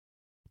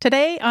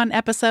Today, on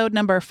episode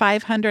number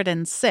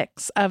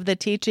 506 of the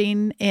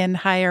Teaching in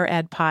Higher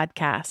Ed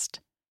podcast,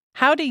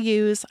 how to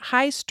use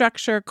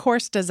high-structure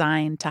course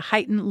design to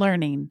heighten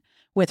learning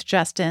with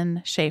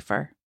Justin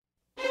Shaffer.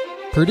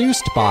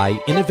 Produced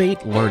by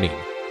Innovate Learning,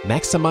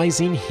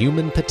 maximizing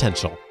human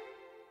potential.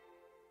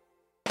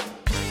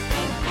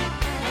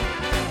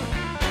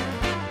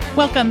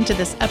 Welcome to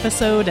this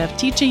episode of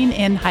Teaching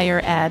in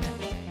Higher Ed.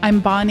 I'm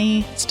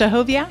Bonnie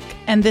Stahoviak,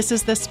 and this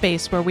is the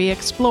space where we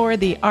explore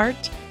the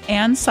art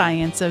and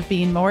science of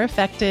being more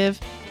effective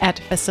at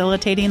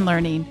facilitating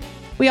learning.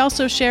 We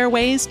also share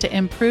ways to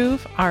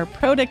improve our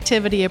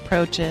productivity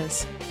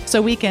approaches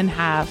so we can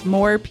have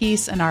more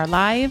peace in our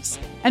lives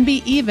and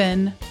be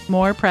even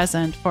more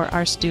present for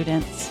our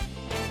students.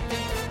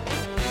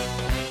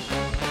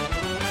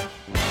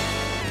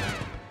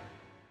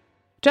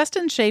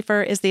 Justin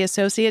Shaffer is the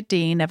Associate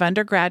Dean of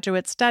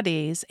Undergraduate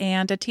Studies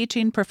and a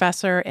teaching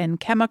professor in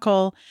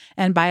chemical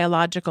and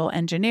biological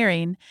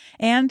engineering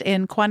and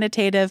in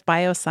quantitative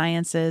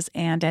biosciences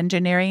and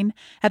engineering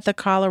at the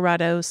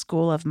Colorado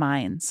School of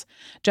Mines.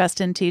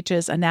 Justin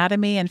teaches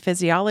anatomy and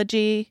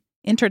physiology,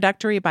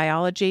 introductory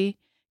biology,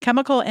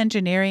 chemical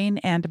engineering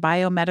and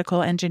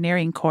biomedical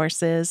engineering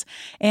courses,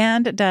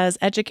 and does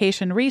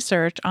education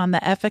research on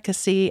the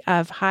efficacy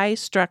of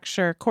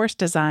high-structure course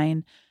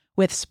design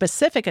with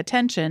specific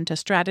attention to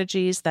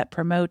strategies that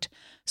promote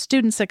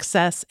student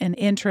success in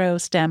intro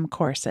STEM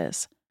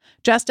courses.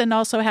 Justin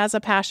also has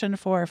a passion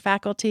for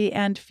faculty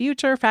and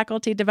future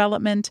faculty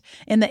development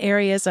in the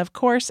areas of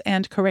course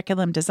and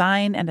curriculum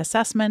design and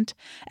assessment,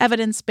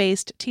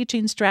 evidence-based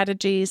teaching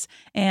strategies,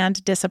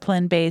 and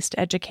discipline-based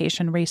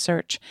education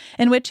research,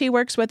 in which he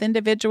works with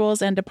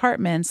individuals and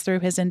departments through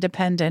his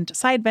independent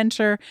side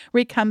venture,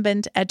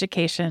 Recumbent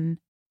Education.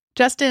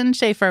 Justin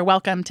Shaffer,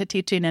 welcome to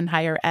Teaching in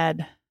Higher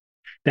Ed.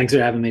 Thanks for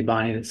having me,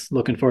 Bonnie.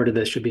 Looking forward to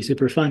this. Should be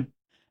super fun.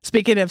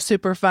 Speaking of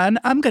super fun,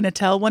 I'm going to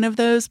tell one of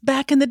those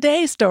back in the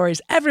day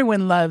stories.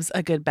 Everyone loves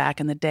a good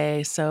back in the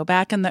day. So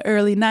back in the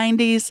early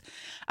 90s,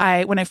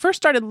 when I first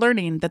started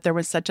learning that there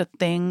was such a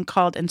thing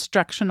called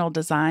instructional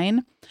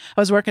design,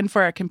 I was working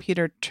for a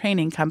computer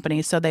training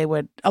company. So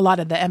a lot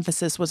of the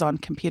emphasis was on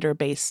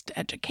computer-based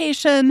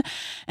education.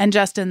 And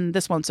Justin,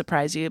 this won't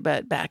surprise you,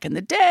 but back in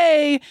the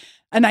day,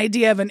 an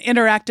idea of an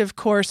interactive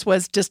course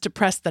was just to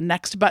press the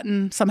next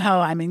button.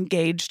 Somehow I'm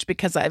engaged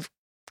because I've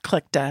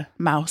clicked a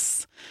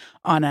mouse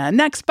on a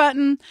next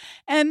button.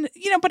 And,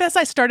 but as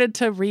I started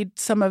to read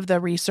some of the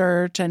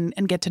research and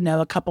get to know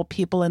a couple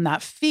people in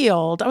that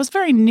field, I was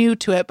very new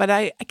to it, but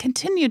I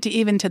continue to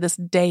even to this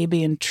day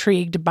be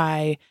intrigued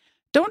by,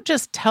 don't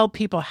just tell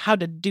people how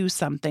to do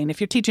something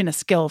if you're teaching a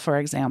skill, for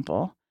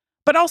example,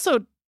 but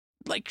also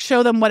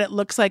show them what it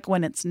looks like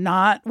when it's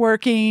not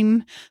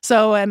working.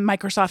 So in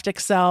Microsoft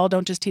Excel,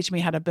 don't just teach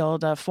me how to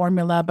build a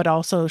formula, but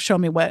also show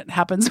me what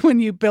happens when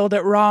you build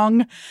it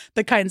wrong,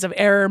 the kinds of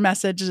error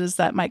messages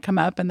that might come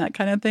up and that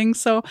kind of thing.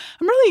 So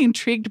I'm really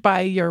intrigued by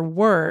your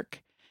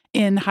work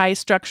in high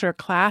structure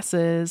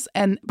classes,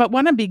 but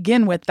want to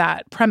begin with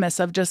that premise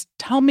of just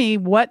tell me,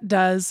 what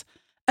does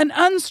an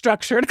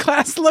unstructured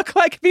class look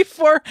like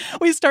before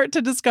we start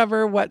to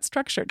discover what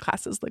structured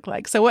classes look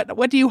like? So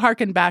what do you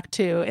hearken back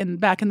to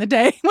back in the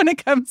day when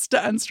it comes to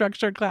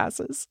unstructured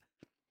classes?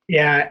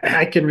 Yeah,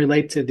 I can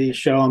relate to the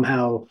show them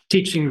how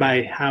teaching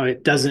by how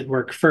it doesn't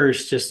work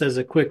first. Just as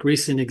a quick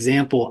recent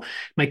example,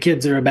 my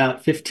kids are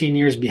about 15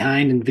 years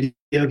behind in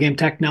video game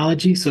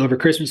technology. So over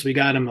Christmas, we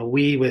got them a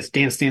Wii with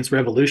Dance Dance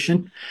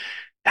Revolution.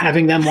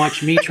 Having them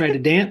watch me try to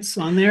dance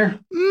on there,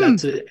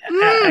 that's an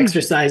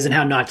exercise in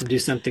how not to do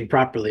something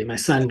properly. My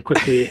son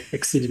quickly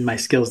exceeded my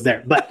skills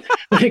there. But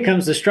when it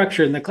comes to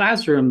structure in the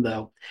classroom,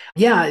 though,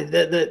 yeah,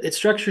 the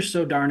structure is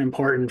so darn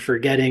important for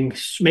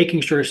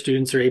making sure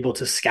students are able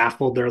to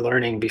scaffold their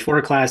learning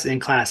before class, in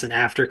class, and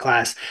after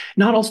class.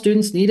 Not all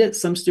students need it.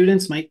 Some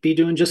students might be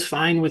doing just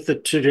fine with the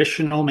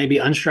traditional, maybe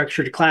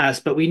unstructured class.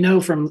 But we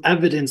know from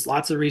evidence,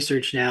 lots of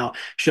research now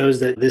shows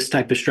that this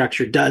type of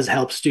structure does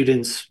help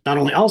students, not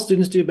only all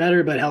students do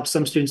better, but helps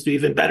some students do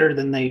even better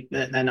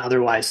than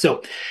otherwise.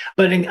 So,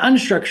 but in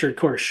unstructured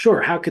course,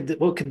 sure,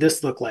 what could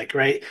this look like,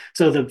 right?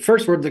 So the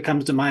first word that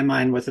comes to my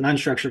mind with an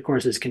unstructured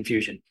course is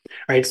confusion,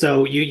 right?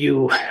 So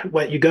you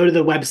go to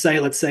the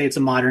website, let's say it's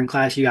a modern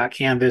class, you got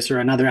Canvas or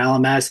another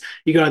LMS,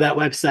 you go to that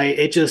website,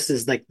 it just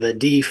is like the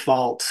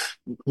default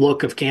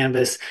look of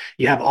Canvas.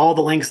 You have all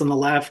the links on the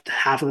left,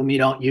 half of them you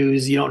don't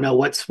use, you don't know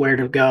where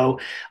to go.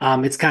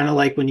 It's kind of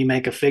like when you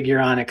make a figure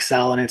on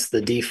Excel and it's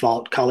the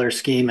default color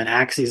scheme and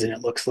axes and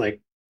it looks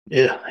like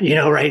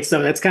right?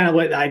 So that's kind of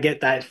what I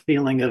get, that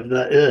feeling of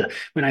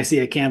when I see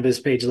a Canvas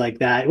page like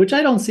that, which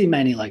I don't see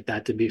many like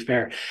that, to be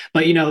fair.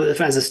 But, if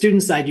as a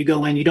student side, you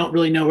go in, you don't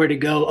really know where to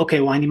go. Okay,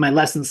 well, I need my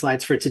lesson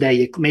slides for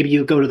today. Maybe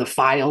you go to the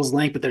files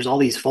link, but there's all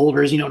these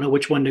folders. You don't know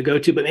which one to go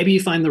to, but maybe you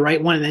find the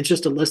right one. And it's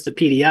just a list of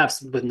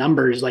PDFs with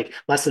numbers like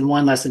lesson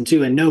 1, lesson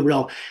 2, and no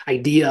real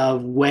idea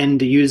of when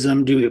to use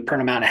them. Do you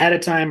print them out ahead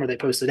of time or they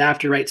posted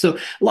after, right? So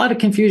a lot of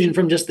confusion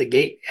from just the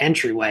gate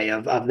entryway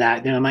of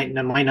that. It might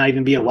not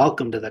even be a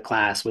welcome to the the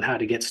class with how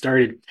to get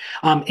started.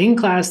 In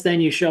class,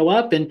 then you show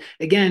up, and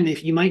again,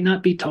 if you might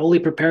not be totally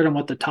prepared on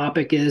what the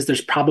topic is,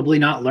 there's probably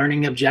not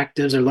learning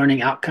objectives or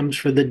learning outcomes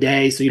for the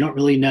day, so you don't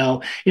really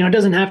know. It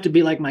doesn't have to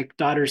be like my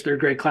daughter's third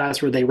grade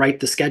class where they write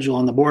the schedule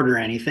on the board or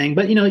anything,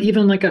 but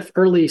even like a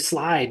early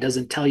slide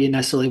doesn't tell you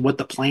necessarily what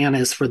the plan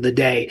is for the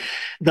day.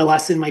 The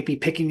lesson might be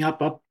picking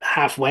up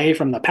halfway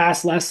from the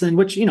past lesson,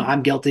 which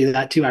I'm guilty of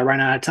that too. I run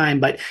out of time,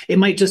 but it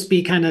might just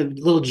be kind of a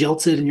little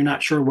jilted and you're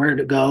not sure where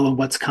to go and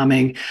what's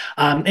coming.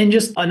 And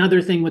just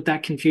another thing with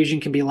that confusion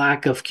can be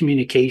lack of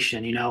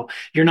communication.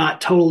 You're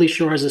not totally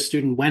sure as a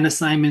student when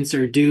assignments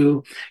are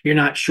due. You're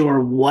not sure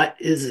what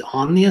is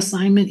on the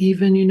assignment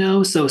even.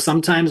 So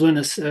sometimes when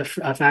a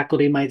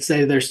faculty might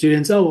say to their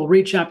students, oh, we'll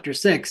read chapter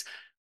 6.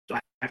 Do I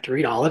have to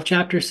read all of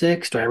chapter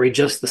 6? Do I read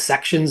just the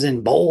sections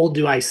in bold?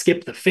 Do I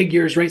skip the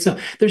figures, right? So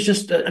there's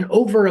just an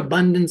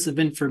overabundance of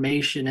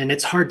information, and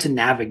it's hard to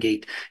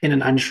navigate in an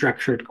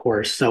unstructured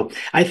course. So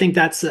I think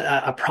that's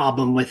a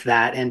problem with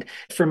that. And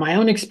from my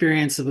own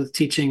experience with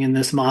teaching in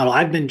this model,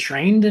 I've been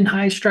trained in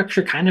high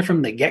structure kind of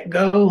from the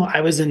get-go.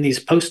 I was in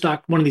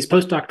one of these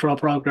postdoctoral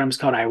programs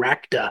called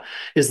IRACTA,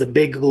 is the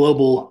big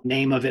global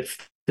name of it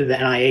to the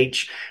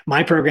NIH.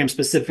 My program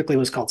specifically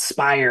was called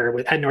SPIRE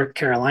at North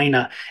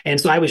Carolina.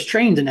 And so I was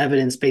trained in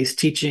evidence-based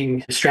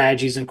teaching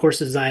strategies and course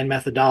design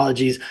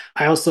methodologies.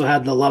 I also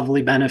had the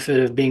lovely benefit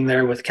of being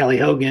there with Kelly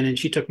Hogan, and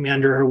she took me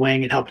under her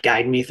wing and helped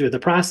guide me through the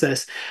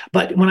process.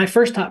 But when I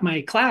first taught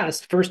my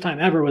class, first time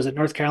ever, was at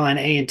North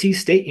Carolina A&T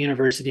State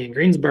University in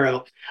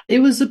Greensboro. It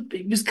was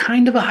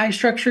kind of a high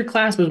structured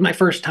class, but it was my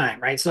first time,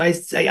 right? So I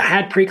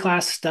had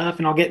pre-class stuff,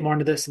 and I'll get more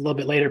into this a little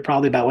bit later,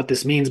 probably about what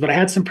this means, but I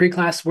had some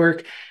pre-class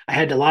work. I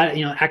had a lot of,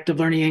 active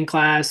learning in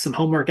class, some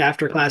homework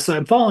after class. So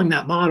I'm following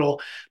that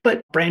model,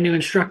 but brand new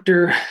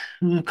instructor,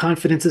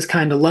 confidence is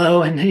kind of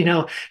low, and,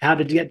 how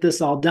to get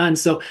this all done.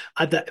 So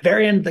at the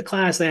very end of the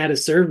class, I had a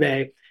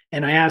survey,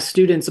 and I asked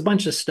students a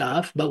bunch of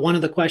stuff, but one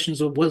of the questions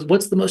was,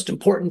 what's the most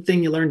important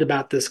thing you learned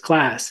about this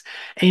class?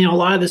 And, a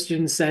lot of the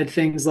students said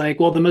things like,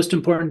 well, the most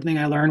important thing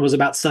I learned was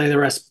about cellular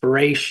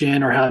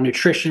respiration or how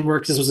nutrition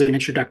works. This was an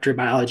introductory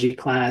biology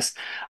class.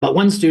 But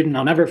one student,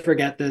 I'll never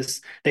forget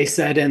this, they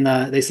said in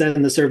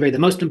the survey, the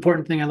most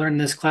important thing I learned in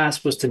this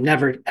class was to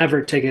never,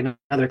 ever take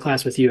another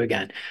class with you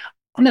again.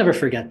 I'll never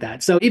forget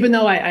that. So even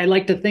though I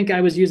like to think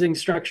I was using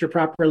structure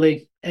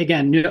properly,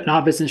 again,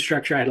 novice in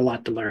structure, I had a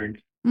lot to learn.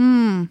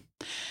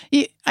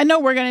 I know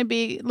we're going to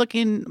be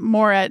looking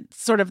more at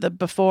sort of the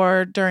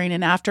before, during,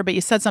 and after, but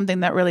you said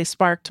something that really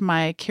sparked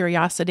my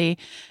curiosity.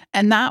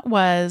 And that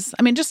was,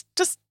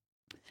 just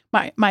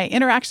my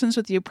interactions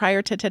with you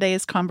prior to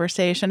today's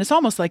conversation. It's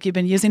almost like you've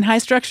been using high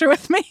structure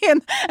with me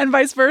and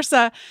vice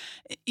versa.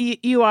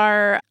 You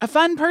are a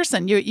fun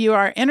person. You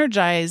are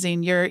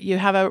energizing. You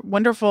have a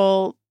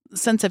wonderful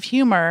sense of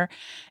humor.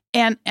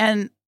 And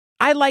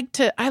I like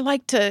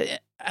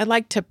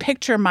to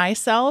picture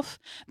myself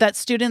that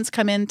students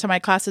come into my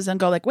classes and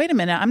go like, wait a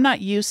minute, I'm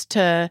not used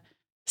to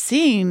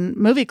seeing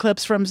movie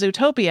clips from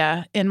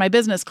Zootopia in my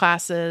business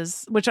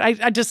classes, which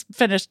I just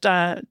finished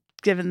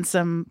giving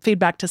some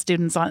feedback to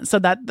students on. So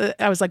that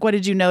I was like, what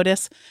did you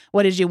notice?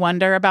 What did you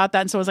wonder about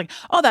that? And so I was like,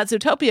 oh, that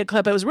Zootopia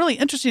clip, it was really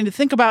interesting to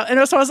think about.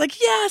 And so I was like,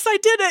 yes, I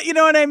did it. You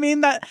know what I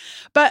mean?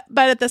 But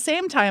at the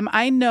same time,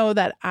 I know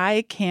that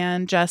I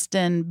can,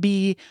 Justin,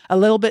 be a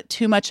little bit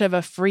too much of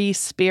a free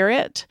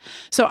spirit.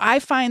 So I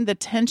find the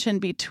tension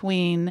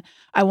between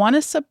I want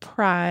to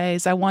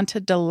surprise, I want to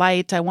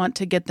delight, I want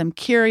to get them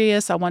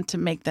curious, I want to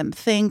make them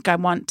think, I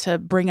want to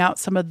bring out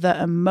some of the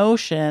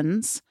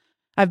emotions.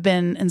 I've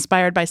been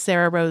inspired by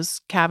Sarah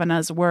Rose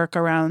Kavanagh's work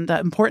around the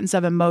importance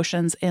of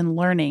emotions in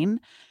learning.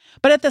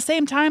 But at the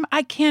same time,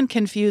 I can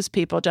confuse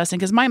people, Justin,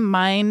 because my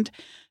mind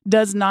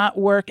does not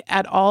work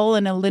at all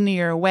in a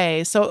linear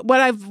way. So what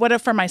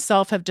I've for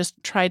myself have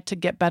just tried to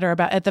get better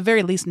about, at the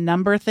very least,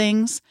 number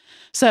things.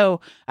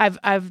 So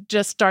I've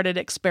just started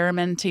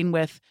experimenting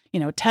with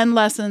 10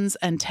 lessons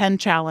and 10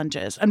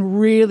 challenges, and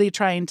really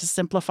trying to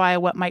simplify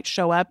what might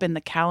show up in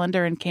the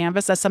calendar and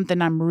Canvas. That's something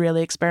I'm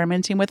really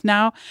experimenting with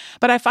now.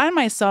 But I find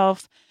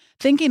myself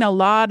thinking a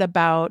lot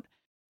about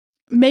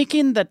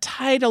making the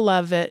title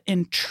of it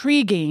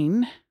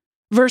intriguing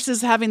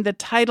versus having the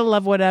title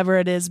of whatever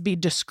it is be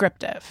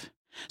descriptive.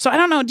 So I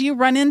don't know, do you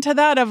run into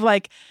that of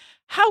like,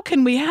 how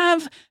can we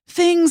have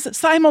things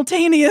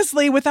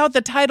simultaneously without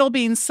the title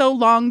being so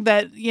long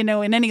that,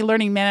 in any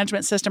learning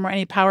management system or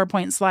any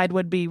PowerPoint slide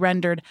would be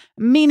rendered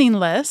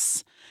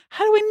meaningless?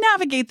 How do we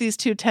navigate these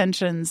two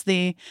tensions,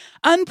 the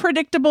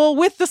unpredictable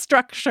with the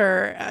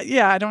structure?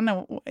 I don't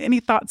know. Any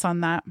thoughts on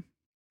that?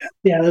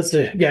 Yeah, that's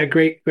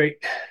great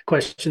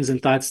questions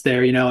and thoughts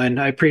there, and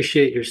I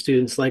appreciate your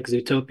students like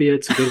Zootopia.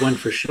 It's a good one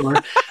for sure.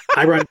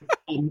 I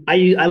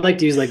like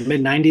to use like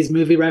mid-90s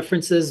movie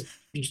references,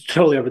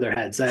 totally over their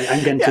heads.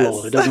 I'm getting too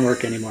old. It doesn't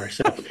work anymore.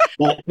 So,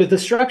 but with the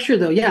structure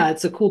though,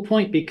 it's a cool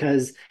point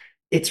because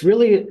it's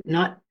really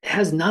not,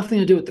 has nothing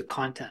to do with the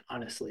content,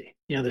 honestly,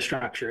 the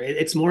structure.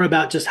 It's more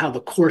about just how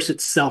the course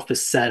itself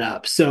is set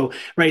up. So,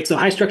 right. So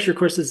high structure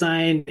course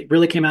design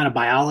really came out of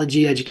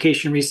biology,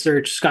 education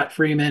research. Scott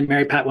Freeman,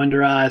 Mary Pat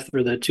Wenderath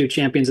were the two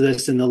champions of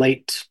this in the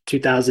late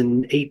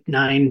 2008,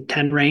 9,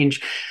 10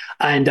 range.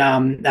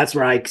 And that's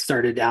where I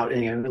started out,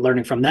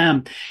 learning from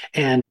them.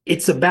 And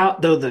it's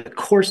about, though, the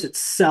course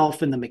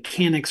itself and the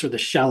mechanics or the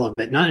shell of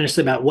it, not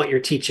necessarily about what you're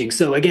teaching.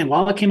 So again,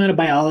 while it came out of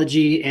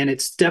biology and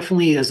it's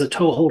definitely as a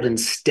toehold in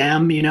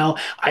STEM,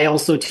 I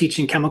also teach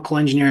in chemical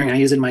engineering. I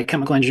use it in my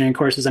chemical engineering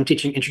courses. I'm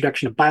teaching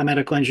introduction to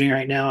biomedical engineering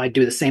right now. I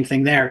do the same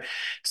thing there.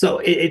 So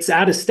it's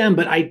out of STEM,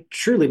 but I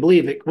truly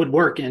believe it would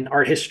work in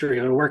art history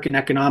or work in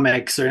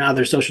economics or in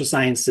other social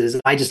sciences.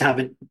 I just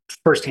haven't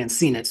firsthand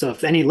seen it. So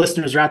if any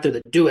listeners are out there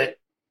that do it,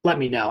 let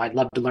me know. I'd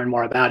love to learn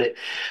more about it.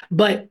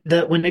 But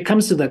when it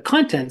comes to the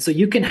content, so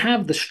you can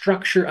have the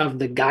structure of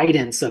the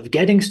guidance of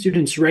getting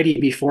students ready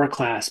before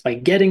class by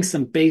getting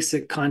some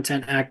basic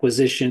content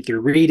acquisition through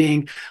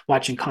reading,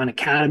 watching Khan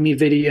Academy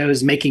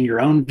videos, making your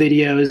own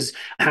videos,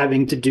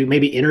 having to do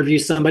maybe interview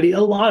somebody,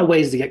 a lot of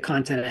ways to get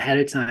content ahead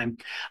of time.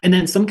 And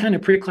then some kind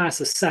of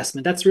pre-class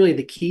assessment. That's really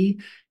the key.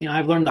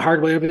 I've learned the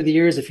hard way over the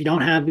years. If you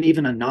don't have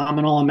even a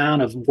nominal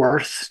amount of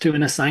worth to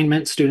an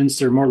assignment,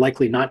 students are more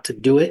likely not to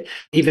do it,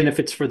 even if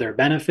it's for their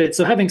benefit.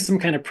 So having some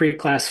kind of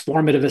pre-class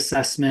formative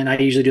assessment, I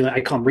usually do,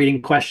 I call them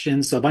reading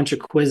questions. So a bunch of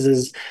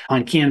quizzes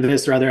on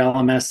Canvas or other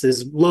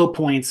LMSs, low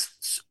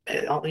points,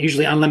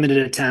 usually unlimited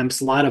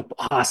attempts, a lot of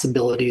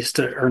possibilities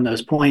to earn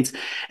those points.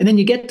 And then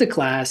you get to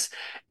class.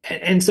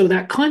 And so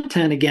that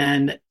content,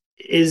 again,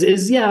 is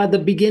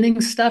the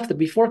beginning stuff. The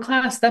before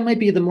class, that might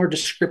be the more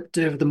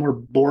descriptive, the more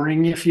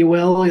boring, if you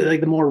will,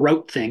 like the more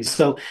rote things.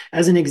 So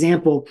as an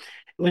example,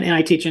 when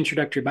I teach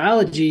introductory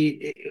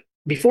biology,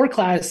 before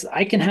class,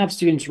 I can have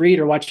students read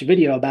or watch a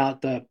video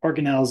about the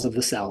organelles of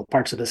the cell,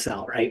 parts of the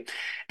cell, right?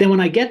 Then when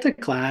I get to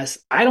class,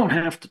 I don't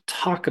have to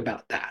talk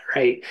about that,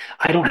 right?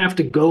 I don't have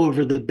to go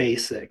over the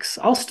basics.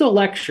 I'll still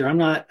lecture. I'm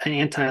not an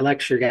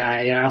anti-lecture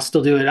guy. I'll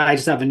still do it. I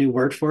just have a new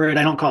word for it.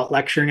 I don't call it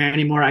lecturing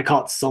anymore. I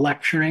call it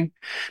selecturing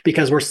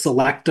because we're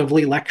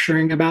selectively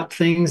lecturing about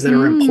things that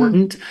are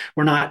important.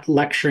 We're not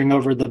lecturing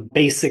over the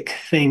basic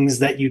things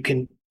that you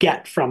can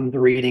get from the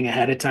reading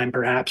ahead of time,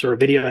 perhaps, or a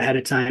video ahead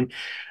of time.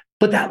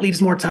 But that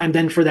leaves more time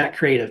then for that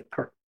creative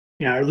part.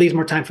 It leaves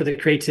more time for the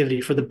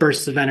creativity, for the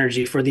bursts of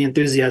energy, for the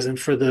enthusiasm,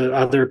 for the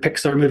other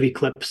Pixar movie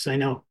clips.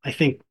 I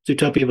think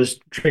Zootopia was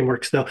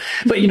DreamWorks though,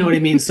 but you know what I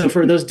mean? So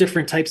for those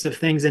different types of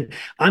things, and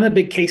I'm a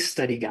big case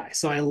study guy.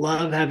 So I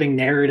love having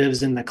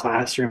narratives in the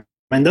classroom.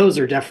 And those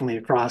are definitely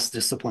across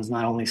disciplines,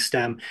 not only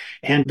STEM.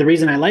 And the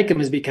reason I like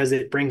them is because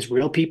it brings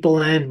real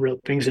people in,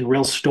 brings in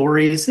real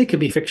stories. It could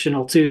be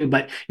fictional too,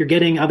 but you're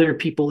getting other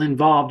people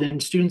involved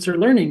and students are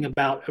learning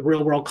about a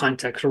real world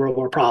context, a real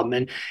world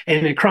problem.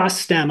 And across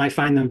STEM, I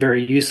find them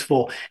very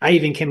useful. I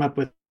even came up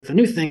with a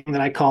new thing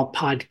that I call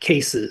pod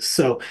cases.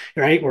 So,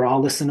 right, we're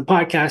all listening to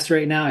podcasts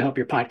right now. I hope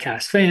you're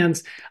podcast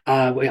fans.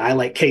 I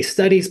like case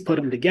studies, put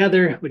them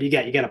together. What do you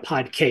get? You get a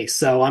pod case.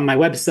 So on my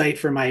website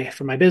for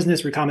my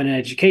business, Recombinant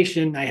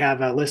Education, I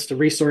have a list of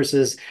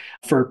resources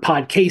for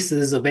pod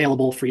cases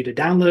available for you to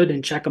download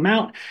and check them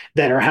out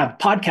that have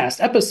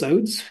podcast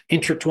episodes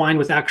intertwined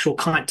with actual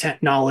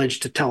content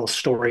knowledge to tell a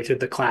story through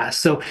the class.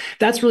 So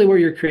that's really where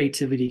your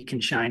creativity can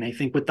shine, I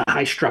think, with the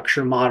high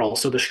structure model.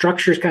 So the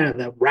structure is kind of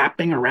the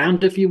wrapping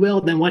around, if you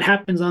will. Then what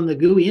happens on the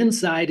GUI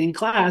inside in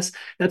class,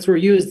 that's where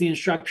you as the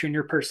instructor and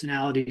your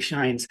personality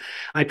shines.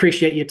 I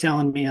appreciate you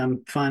telling me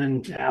I'm fun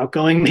and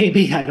outgoing.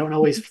 Maybe I don't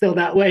always feel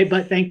that way,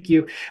 but thank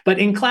you. But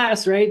in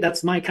class, right,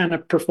 that's my kind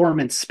of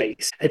performance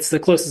space. It's the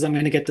closest I'm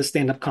going to get to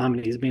stand-up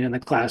comedy is being in the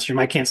classroom.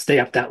 I can't stay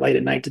up that late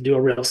at night to do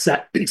a real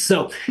set.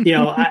 So,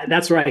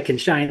 that's where I can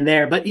shine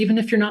there. But even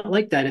if you're not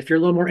like that, if you're a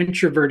little more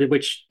introverted,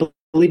 which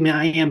believe me,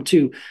 I am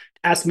too,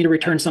 ask me to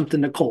return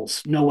something to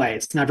Kohl's. No way.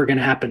 It's never going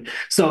to happen.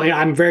 So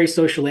I'm very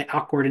socially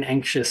awkward and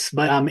anxious.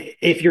 But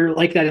if you're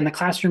like that in the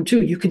classroom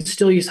too, you can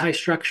still use high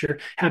structure,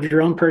 have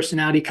your own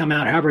personality come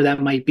out, however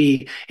that might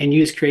be, and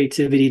use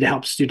creativity to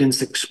help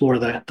students explore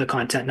the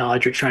content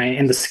knowledge you're trying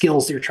and the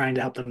skills you're trying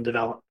to help them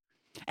develop.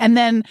 And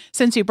then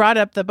since you brought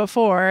up the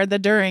before, the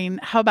during,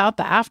 how about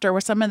the after?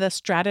 What some of the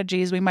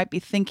strategies we might be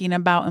thinking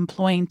about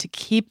employing to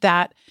keep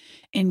that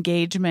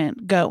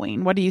engagement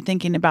going? What are you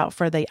thinking about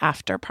for the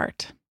after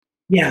part?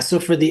 Yeah, so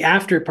for the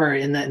after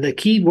part, and the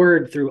key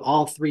word through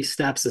all three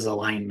steps is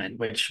alignment,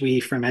 which we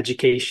from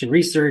education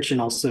research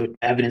and also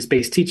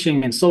evidence-based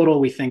teaching and SOTL,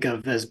 we think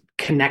of as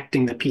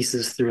connecting the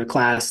pieces through a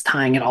class,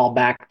 tying it all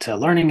back to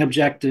learning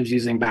objectives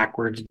using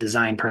backwards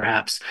design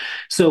perhaps.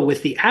 So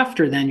with the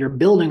after, then you're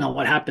building on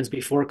what happens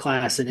before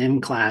class and in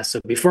class. So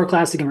before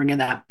class, you can bring in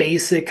that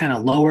basic kind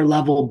of lower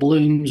level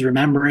blooms,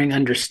 remembering,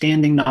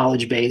 understanding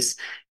knowledge base.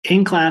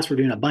 In class, we're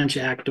doing a bunch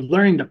of active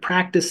learning to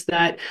practice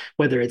that,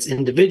 whether it's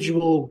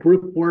individual,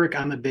 group work.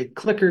 I'm a big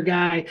clicker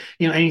guy,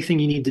 anything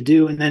you need to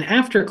do. And then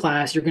after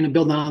class, you're going to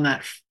build on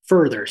that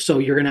further. So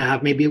you're going to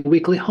have maybe a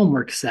weekly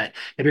homework set.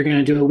 If you're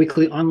going to do a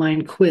weekly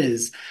online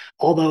quiz,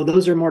 although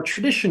those are more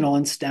traditional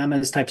in STEM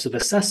as types of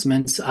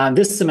assessments,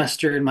 this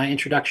semester in my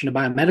introduction to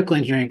biomedical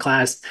engineering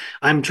class,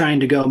 I'm trying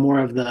to go more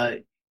of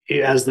the,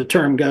 as the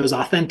term goes,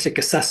 authentic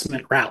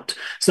assessment route.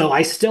 So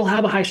I still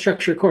have a high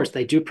structure course.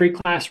 They do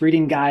pre-class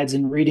reading guides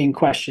and reading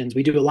questions.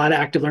 We do a lot of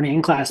active learning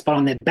in class, but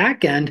on the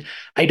back end,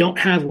 I don't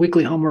have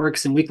weekly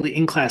homeworks and weekly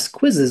in-class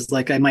quizzes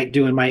like I might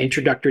do in my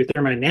introductory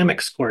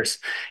thermodynamics course.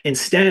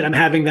 Instead, I'm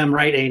having them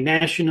write a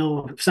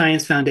National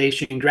Science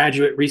Foundation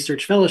graduate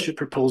research fellowship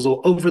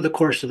proposal over the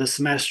course of the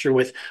semester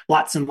with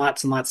lots and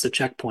lots and lots of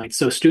checkpoints.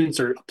 So students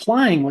are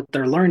applying what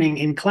they're learning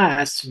in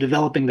class to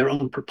developing their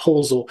own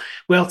proposal.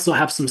 We also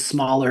have some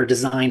smaller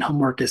design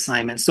homework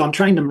assignments. So I'm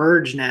trying to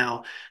merge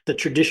now the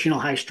traditional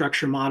high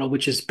structure model,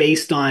 which is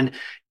based on,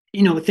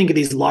 think of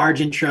these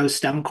large intro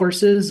STEM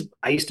courses.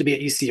 I used to be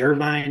at UC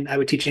Irvine. I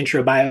would teach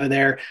intro bio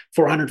there,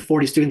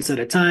 440 students at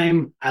a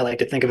time. I like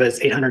to think of it as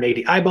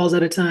 880 eyeballs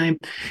at a time.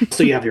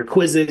 So you have your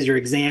quizzes, your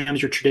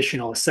exams, your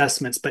traditional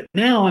assessments. But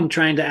now I'm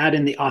trying to add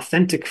in the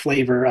authentic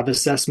flavor of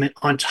assessment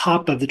on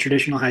top of the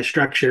traditional high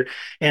structure.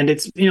 And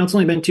it's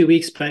only been 2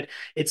 weeks, but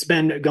it's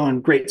been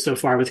going great so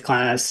far with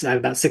class. I have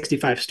about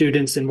 65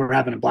 students and we're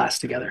having a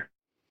blast together.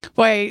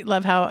 Boy, I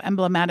love how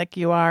emblematic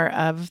you are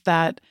of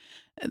that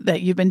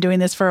you've been doing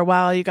this for a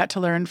while. You got to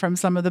learn from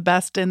some of the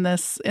best in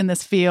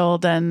this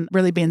field and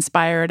really be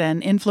inspired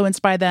and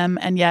influenced by them.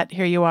 And yet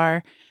here you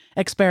are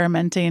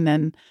experimenting.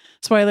 And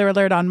spoiler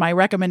alert on my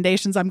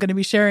recommendations, I'm going to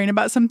be sharing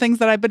about some things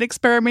that I've been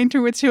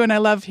experimenting with too. And I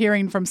love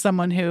hearing from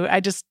someone who I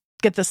just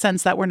get the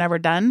sense that we're never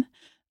done,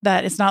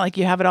 that it's not like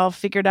you have it all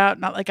figured out,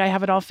 not like I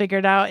have it all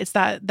figured out. It's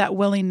that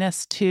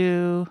willingness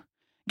to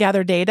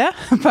gather data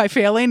by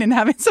failing and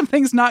having some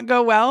things not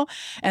go well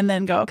and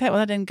then go, okay, well,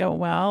 that didn't go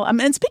well.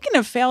 And speaking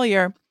of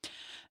failure,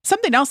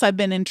 something else I've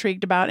been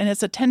intrigued about, and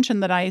it's a tension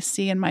that I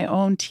see in my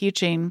own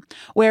teaching,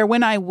 where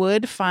when I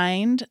would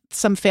find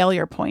some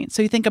failure points.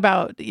 So you think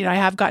about, I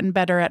have gotten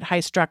better at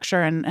high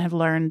structure and have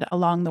learned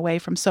along the way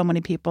from so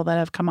many people that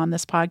have come on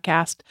this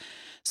podcast.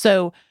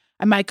 So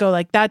I might go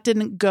like, that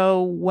didn't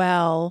go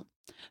well.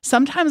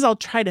 Sometimes I'll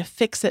try to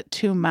fix it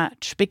too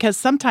much because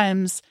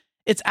sometimes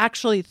it's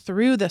actually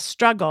through the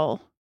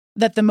struggle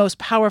that the most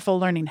powerful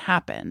learning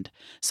happened.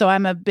 So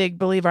I'm a big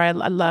believer. I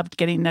loved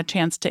getting a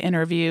chance to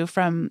interview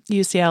from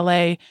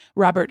UCLA,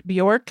 Robert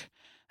Bjork,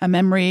 a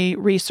memory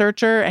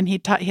researcher. And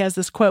he has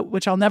this quote,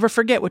 which I'll never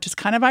forget, which is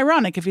kind of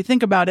ironic if you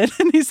think about it.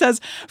 And he says,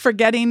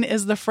 forgetting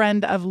is the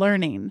friend of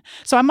learning.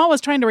 So I'm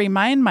always trying to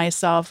remind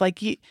myself,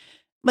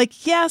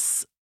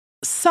 yes,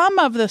 some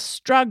of the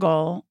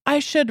struggle I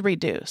should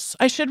reduce.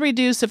 I should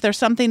reduce if there's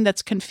something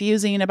that's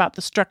confusing about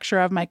the structure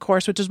of my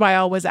course, which is why I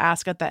always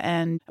ask at the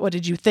end, what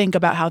did you think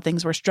about how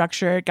things were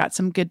structured? Got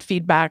some good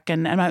feedback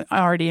and I'm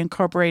already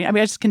incorporating. I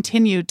just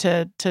continue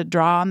to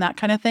draw on that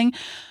kind of thing.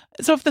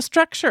 So if the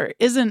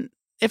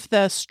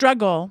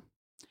struggle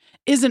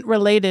isn't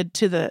related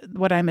to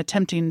what I'm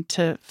attempting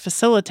to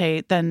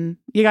facilitate, then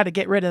you got to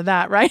get rid of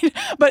that, right?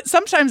 But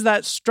sometimes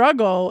that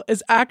struggle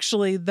is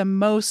actually the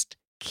most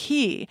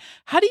key.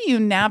 How do you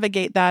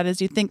navigate that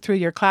as you think through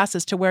your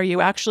classes to where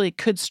you actually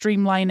could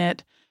streamline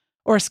it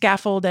or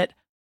scaffold it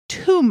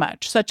too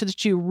much, such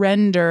that you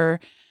render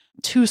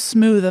too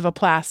smooth of a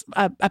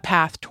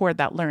path toward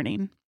that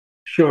learning?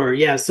 Sure.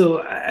 Yeah.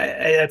 So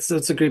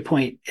that's a great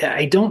point.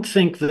 I don't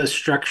think the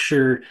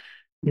structure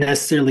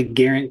necessarily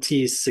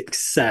guarantees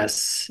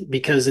success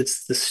because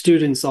it's the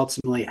students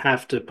ultimately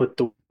have to put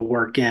the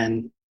work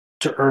in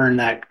to earn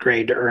that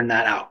grade, to earn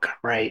that outcome,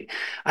 right?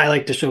 I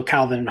like to show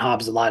Calvin and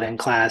Hobbes a lot in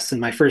class. In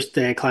my first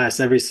day of class,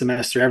 every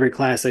semester, every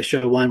class, I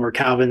show one where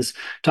Calvin's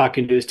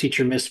talking to his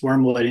teacher, Miss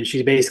Wormwood, and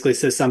she basically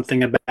says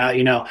something about,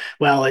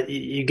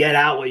 you get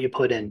out what you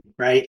put in,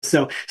 right?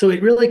 So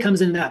it really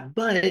comes in that,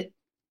 but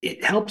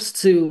it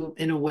helps to,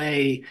 in a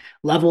way,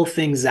 level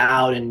things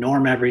out and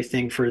norm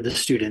everything for the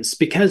students.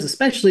 Because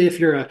especially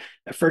if you're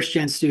a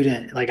first-gen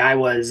student, like I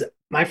was,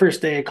 my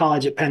first day of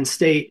college at Penn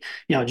State,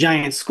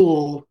 giant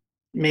school,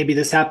 maybe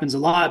this happens a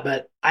lot,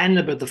 but I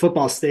ended up at the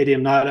football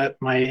stadium, not at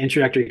my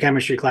introductory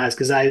chemistry class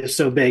because I was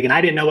so big and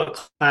I didn't know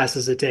what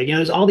classes to take.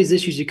 There's all these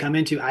issues you come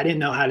into. I didn't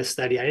know how to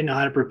study. I didn't know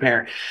how to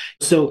prepare.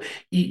 So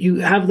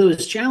you have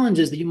those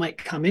challenges that you might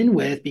come in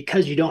with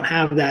because you don't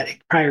have that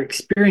prior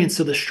experience.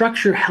 So the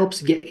structure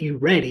helps get you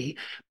ready,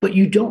 but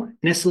you don't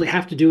necessarily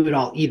have to do it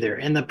all either.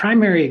 And the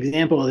primary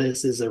example of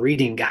this is a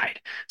reading guide.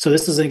 So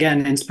this is,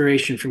 again,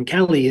 inspiration from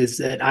Kelly, is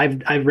that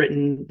I've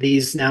written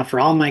these now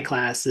for all my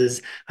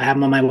classes. I have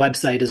them on my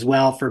website as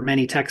well for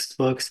many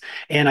textbooks.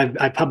 And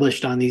I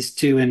published on these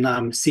too in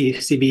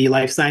CBE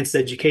Life Sciences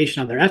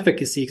Education on their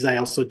efficacy, because I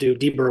also do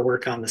deeper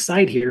work on the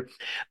side here.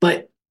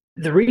 But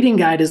the reading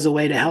guide is a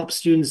way to help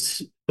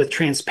students with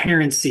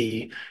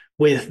transparency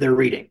with their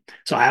reading.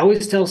 So I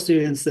always tell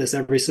students this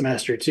every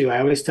semester too. I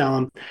always tell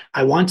them,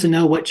 I want to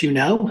know what you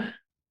know,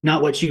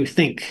 not what you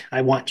think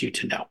I want you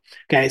to know.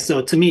 Okay.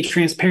 So to me,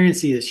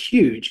 transparency is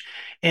huge.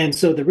 And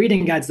so the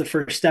reading guide's the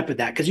first step of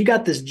that, because you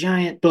got this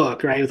giant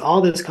book, right, with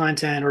all this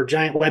content, or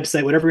giant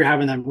website, whatever you're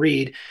having them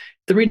read.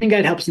 The reading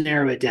guide helps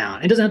narrow it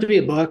down. It doesn't have to be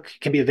a book,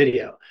 it can be a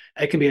video,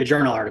 it can be a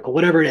journal article,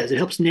 whatever it is. It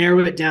helps narrow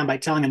it down by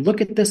telling them,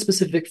 look at this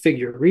specific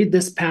figure, read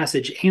this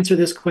passage, answer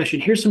this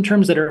question. Here's some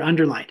terms that are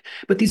underlined,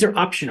 but these are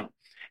optional.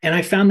 And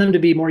I found them to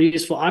be more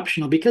useful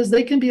optional because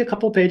they can be a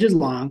couple pages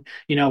long,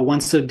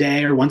 once a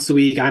day or once a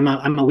week. I'm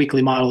a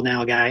weekly model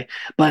now guy,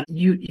 but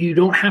you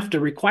don't have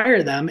to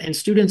require them, and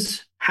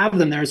students have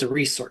them there as a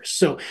resource.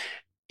 So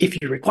if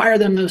you require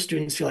them, those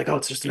students feel like, oh,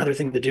 it's just another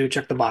thing to do,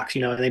 check the box,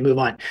 and they move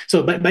on.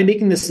 So by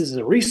making this as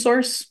a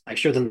resource, I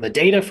show them the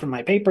data from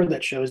my paper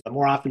that shows the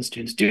more often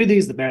students do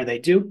these, the better they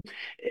do.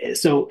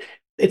 So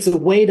it's a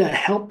way to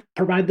help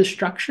provide the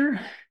structure,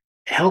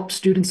 help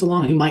students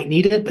along who might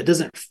need it, but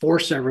doesn't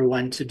force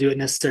everyone to do it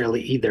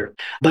necessarily either.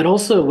 But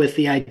also with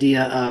the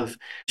idea of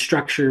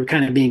structure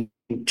kind of being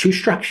too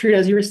structured,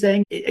 as you were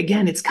saying,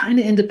 again, it's kind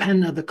of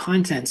independent of the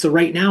content. So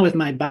right now with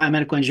my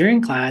biomedical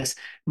engineering class,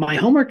 my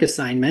homework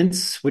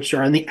assignments, which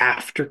are in the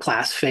after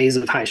class phase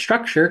of high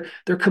structure,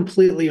 they're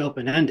completely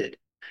open-ended.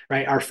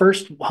 Right? Our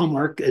first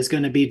homework is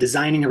going to be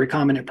designing a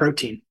recombinant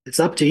protein. It's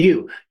up to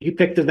you. You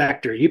pick the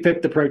vector, you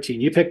pick the protein,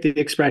 you pick the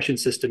expression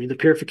system, the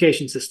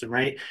purification system,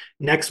 right?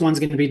 Next one's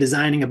going to be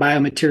designing a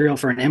biomaterial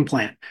for an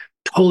implant.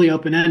 Totally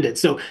open-ended.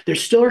 So they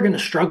still are going to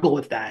struggle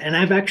with that. And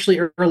I've actually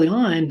early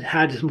on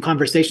had some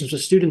conversations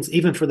with students,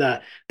 even for the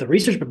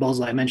research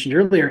proposal I mentioned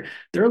earlier.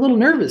 They're a little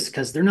nervous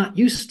because they're not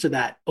used to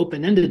that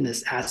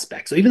open-endedness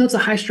aspect. So even though it's a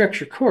high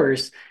structure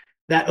course,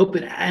 that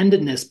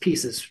open-endedness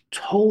piece is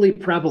totally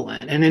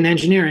prevalent. And in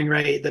engineering,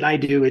 right, that I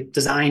do,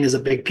 design is a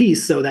big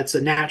piece. So that's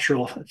a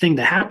natural thing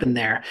to happen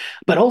there.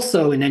 But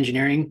also in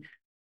engineering,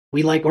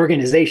 we like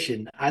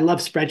organization. I love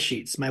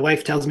spreadsheets. My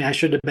wife tells me I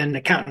should have been an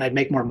accountant. I'd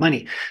make more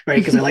money, right?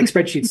 Because I like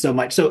spreadsheets so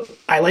much. So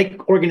I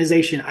like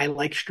organization. I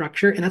like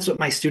structure. And that's what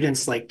my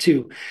students like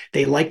too.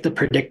 They like the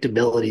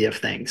predictability of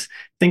things.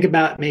 Think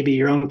about maybe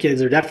your own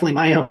kids, or definitely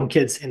my own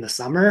kids in the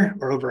summer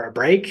or over a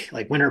break,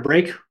 like winter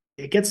break.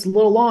 It gets a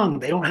little long.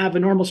 They don't have a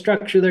normal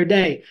structure of their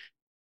day.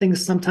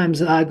 Things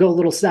sometimes go a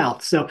little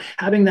south. So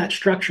having that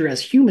structure as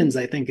humans,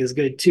 I think, is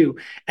good too.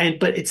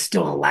 But it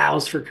still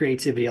allows for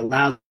creativity,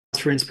 allows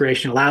for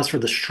inspiration, allows for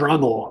the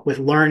struggle with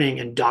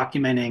learning and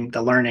documenting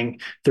the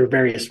learning through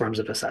various forms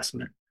of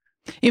assessment.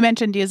 You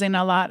mentioned using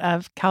a lot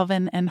of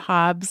Calvin and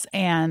Hobbes,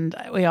 and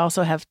we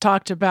also have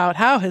talked about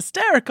how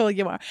hysterical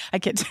you are. I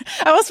can't.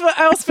 I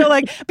always feel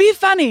like be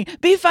funny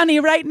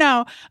right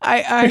now.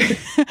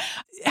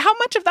 How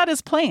much of that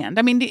is planned?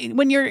 I mean,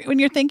 when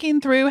you're thinking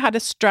through how to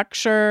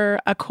structure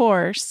a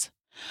course,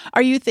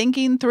 are you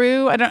thinking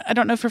through? I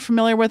don't know if you're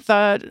familiar with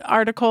the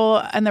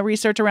article and the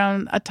research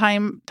around a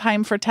time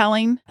for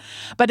telling,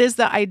 but is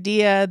the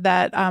idea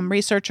that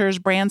researchers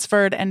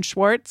Bransford and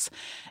Schwartz.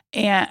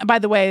 And by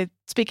the way,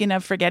 speaking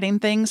of forgetting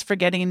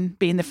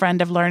being the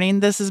friend of learning,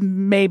 this is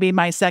maybe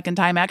my second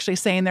time actually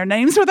saying their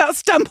names without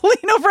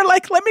stumbling over,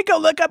 like, let me go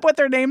look up what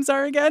their names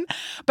are again.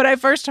 But I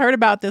first heard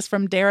about this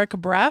from Derek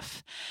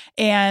Breff,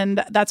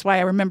 and that's why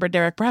I remember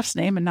Derek Breff's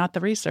name and not the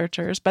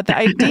researchers. But the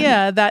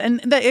idea that, and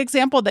the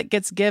example that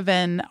gets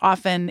given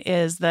often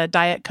is the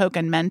Diet Coke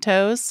and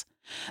Mentos.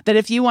 That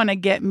if you want to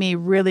get me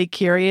really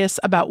curious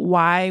about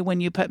why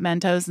when you put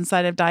Mentos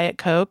inside of Diet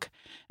Coke,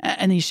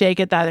 and you shake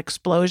it, that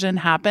explosion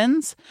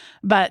happens,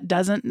 but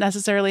doesn't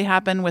necessarily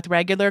happen with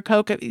regular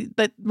Coke.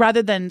 But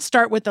rather than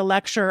start with the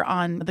lecture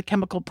on the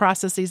chemical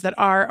processes that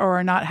are or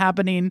are not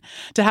happening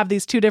to have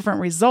these two different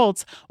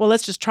results, well,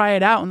 let's just try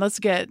it out and let's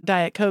get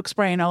Diet Coke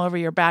spraying all over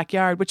your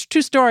backyard, which,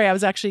 true story, I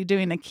was actually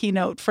doing a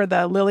keynote for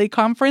the Lilly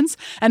conference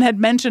and had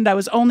mentioned I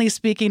was only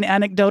speaking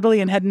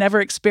anecdotally and had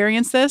never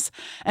experienced this.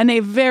 And a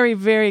very,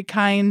 very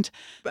kind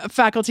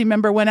faculty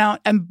member went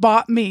out and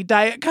bought me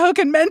Diet Coke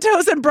and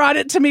Mentos and brought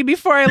it to me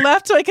before I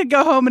left so I could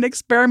go home and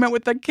experiment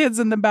with the kids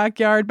in the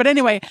backyard. But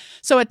anyway,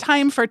 so a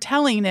time for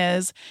telling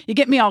is, you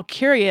get me all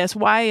curious,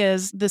 why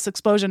is this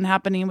explosion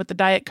happening with the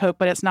Diet Coke,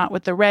 but it's not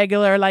with the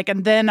regular?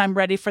 And then I'm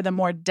ready for the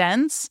more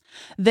dense.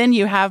 Then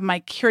you have my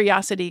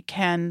curiosity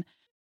can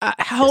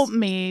help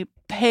me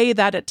pay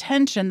that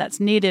attention that's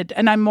needed.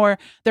 And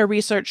their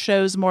research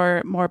shows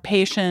more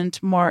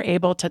patient, more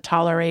able to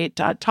tolerate.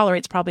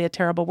 Tolerate's probably a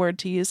terrible word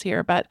to use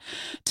here, but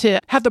to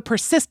have the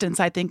persistence,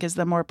 I think, is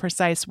the more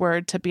precise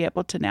word to be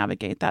able to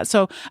navigate that.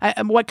 So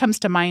what comes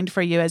to mind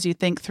for you as you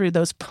think through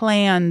those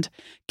planned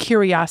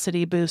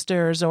curiosity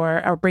boosters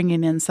or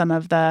bringing in some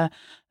of the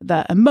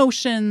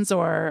emotions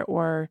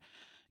or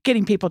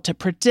getting people to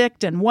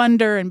predict and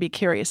wonder and be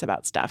curious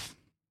about stuff?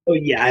 Oh,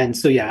 yeah. And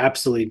so, yeah,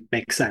 absolutely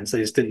makes sense. I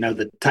just didn't know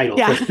the title,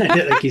 Yeah.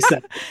 like you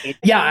said.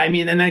 Yeah, I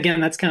mean, and again,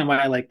 that's kind of why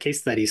I like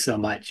case studies so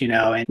much,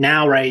 and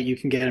now, right, you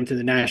can get them through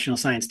the National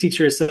Science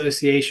Teacher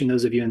Association.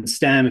 Those of you in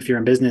STEM, if you're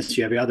in business,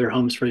 you have your other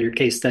homes for your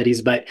case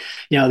studies. But,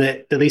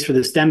 at least for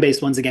the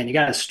STEM-based ones, again, you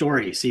got a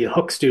story. So you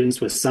hook students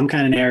with some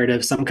kind of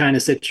narrative, some kind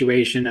of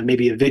situation, and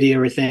maybe a video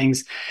or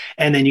things.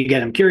 And then you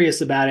get them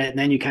curious about it. And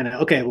then you kind of,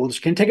 okay, well,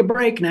 just going to take a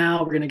break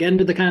now. We're going to get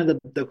into the kind of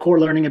the core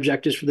learning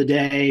objectives for the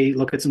day,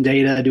 look at some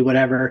data, do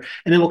whatever.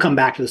 And then we'll come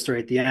back to the story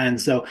at the end.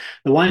 So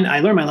the one I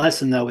learned my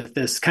lesson with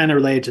this kind of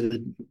related to the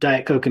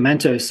Diet Coke and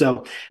Mentos.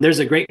 So there's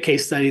a great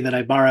case study that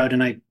I borrowed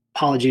and I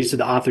apologies to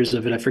the authors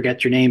of it. I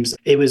forget your names.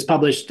 It was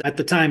published at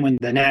the time when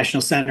the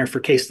National Center for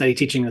Case Study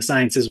Teaching the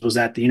Sciences was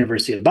at the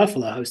University of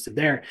Buffalo, hosted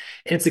there.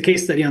 It's a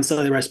case study on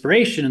cellular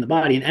respiration in the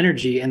body and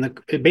energy. And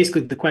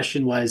basically the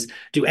question was,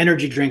 do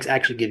energy drinks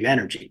actually give you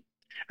energy?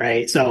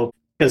 Right. So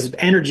because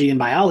energy in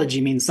biology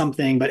means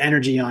something, but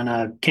energy on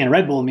a can of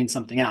Red Bull means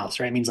something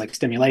else, right? It means like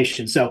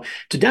stimulation. So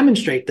to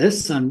demonstrate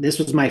this, this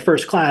was my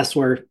first class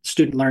where a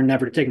student learned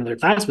never to take another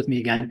class with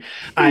me again.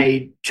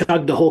 I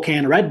chugged a whole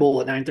can of Red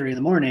Bull at 9:30 in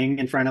the morning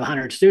in front of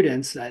 100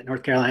 students at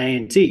North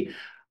Carolina A&T.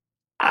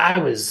 I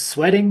was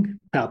sweating,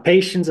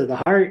 palpitations of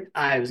the heart.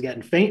 I was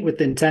getting faint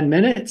within 10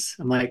 minutes.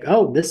 I'm like,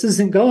 oh, this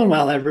isn't going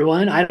well,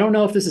 everyone. I don't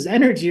know if this is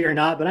energy or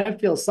not, but I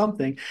feel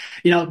something,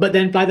 but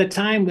then by the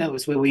time that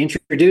was when we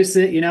introduce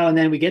it, and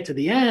then we get to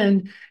the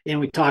end and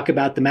we talk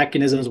about the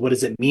mechanisms. What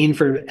does it mean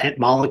for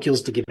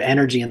molecules to give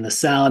energy in the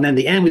cell? And then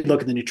the end, we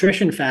look at the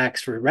nutrition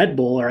facts for Red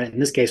Bull, or in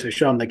this case, we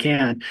show them the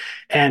can.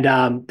 And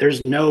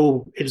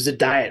it was a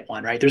diet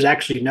one, right? There's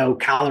actually no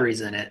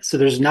calories in it. So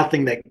there's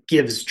nothing that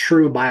gives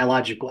true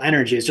biological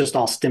energy. It's just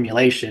all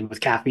stimulation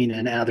with caffeine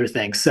and other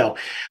things. So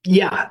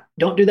yeah,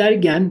 don't do that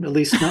again, at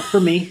least not for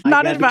me.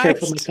 Not I gotta be careful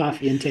advised. with my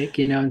coffee intake,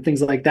 and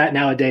things like that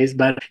nowadays.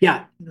 But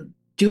yeah,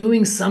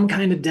 doing some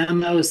kind of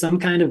demo, some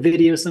kind of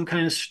video, some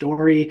kind of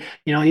story.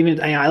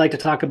 Even I like to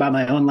talk about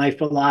my own life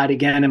a lot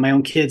again and my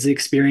own kids'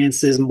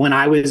 experiences when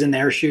I was in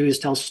their shoes,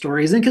 tell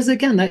stories. And because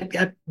again,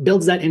 that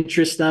builds that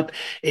interest up.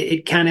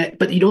 It kind of,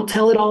 but you don't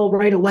tell it all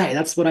right away.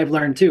 That's what I've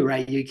learned too,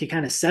 right? You can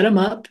kind of set them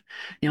up,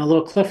 a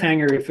little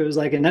cliffhanger. If it was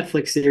like a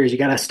Netflix series, you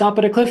got to stop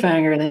at a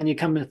cliffhanger and then you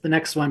come with the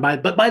next one.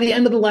 But by the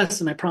end of the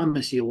lesson, I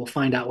promise you, we'll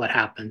find out what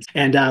happens.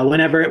 And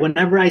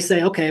whenever I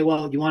say, okay,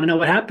 well, you want to know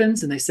what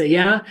happens? And they say,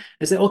 yeah.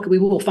 I say, okay, we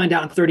will find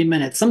out in 30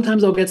 minutes.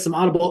 Sometimes I'll get some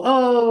audible,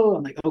 oh,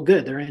 I'm like, oh,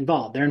 good, they're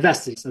involved, they're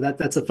invested. So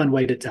that's a fun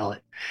way to tell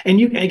it. And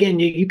you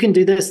can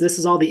do this. This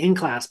is all the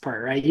in-class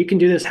part, right? You can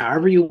do this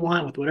however you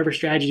want with whatever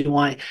strategy you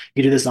want.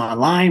 You can do this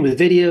online with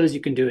videos. You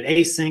can do it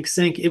async,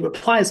 sync. It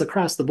applies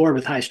across the board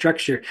with high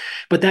structure.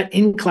 But that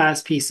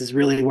in-class piece is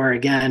really where,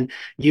 again,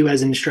 you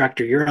as an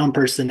instructor, your own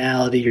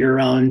personality,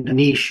 your own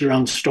niche, your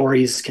own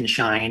stories can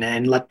shine,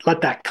 and let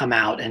that come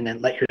out, and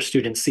then let your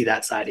students see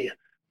that side of you.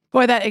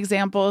 Boy, that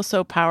example is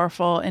so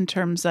powerful in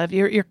terms of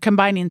you're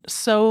combining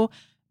so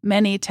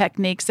many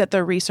techniques that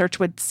the research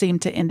would seem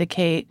to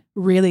indicate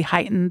really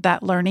heighten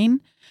that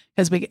learning.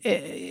 Because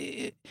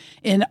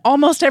in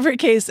almost every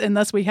case,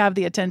 unless we have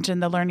the attention,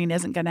 the learning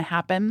isn't going to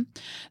happen.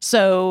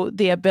 So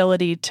the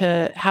ability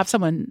to have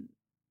someone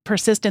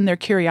persist in their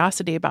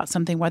curiosity about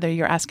something, whether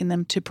you're asking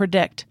them to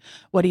predict,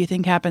 what do you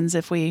think happens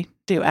if we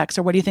do X,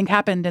 or what do you think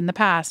happened in the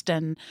past,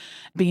 and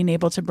being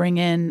able to bring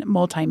in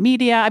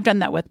multimedia. I've done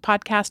that with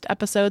podcast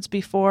episodes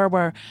before,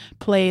 where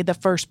play the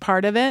first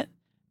part of it,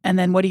 and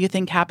then what do you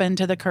think happened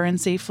to the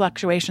currency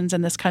fluctuations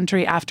in this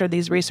country after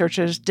these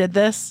researchers did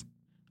this?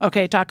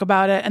 Okay, talk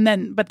about it. And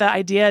then, but the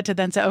idea to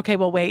then say, okay,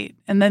 well, wait.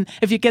 And then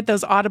if you get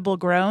those audible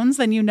groans,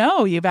 then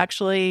you've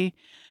actually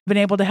been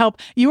able to help.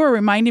 You were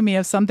reminding me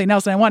of something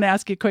else, and I want to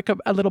ask you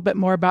a little bit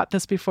more about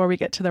this before we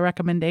get to the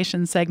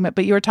recommendation segment.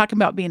 But you were talking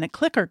about being a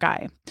clicker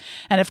guy.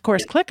 And of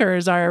course,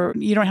 clickers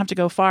you don't have to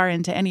go far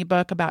into any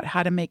book about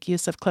how to make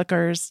use of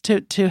clickers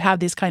to have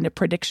these kind of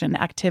prediction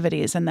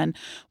activities. And then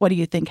what do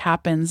you think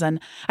happens? And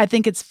I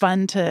think it's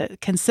fun to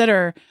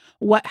consider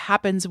what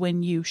happens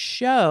when you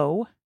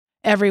show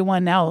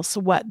everyone else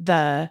what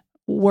the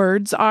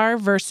words are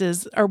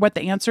or what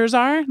the answers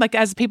are, like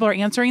as people are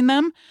answering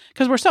them,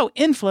 because we're so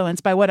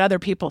influenced by what other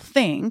people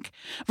think,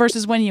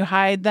 versus when you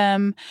hide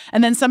them.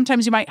 And then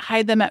sometimes you might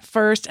hide them at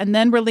first and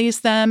then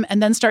release them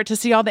and then start to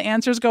see all the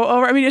answers go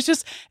over. I mean,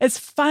 it's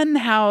fun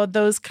how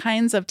those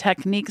kinds of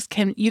techniques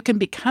you can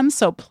become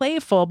so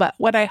playful. But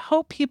what I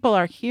hope people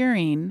are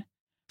hearing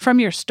from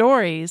your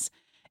stories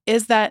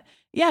is that,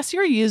 yes,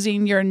 you're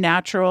using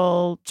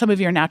some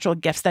of your natural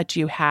gifts that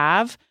you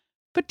have,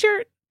 but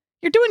you're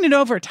doing it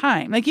over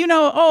time. Like,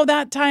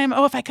 that time,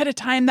 if I could have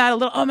timed that a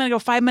little, I'm going to go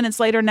 5 minutes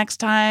later next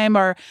time,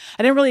 or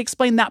I didn't really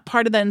explain that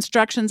part of the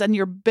instructions, and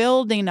you're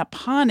building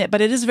upon it,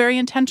 but it is very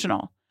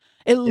intentional.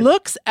 It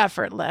looks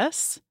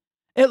effortless.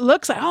 It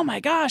looks like, oh my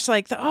gosh,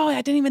 I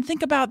didn't even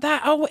think about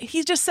that. Oh,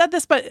 he just said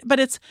this, but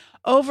it's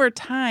over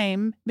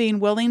time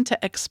being willing to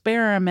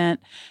experiment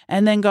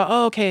and then go,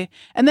 oh, okay.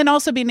 And then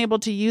also being able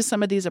to use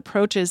some of these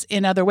approaches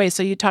in other ways.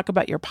 So you talk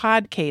about your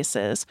pod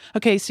cases.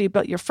 Okay, so you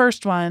built your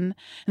first one, and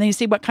then you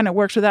see what kind of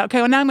works with that. Okay,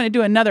 well, now I'm going to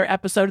do another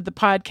episode of the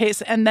pod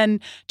case, and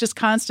then just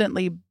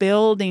constantly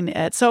building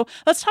it. So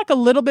let's talk a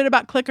little bit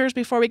about clickers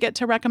before we get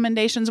to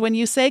recommendations. When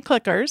you say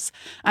clickers,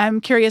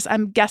 I'm curious,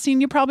 I'm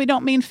guessing you probably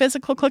don't mean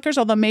physical clickers,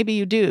 although maybe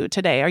you do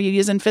today. Are you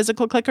using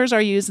physical clickers? Or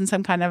are you using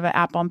some kind of an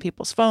app on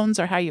people's phones,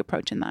 or how are you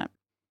approaching that?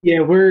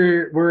 Yeah,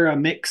 we're a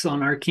mix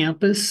on our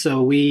campus.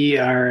 So we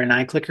are an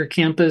iClicker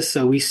campus.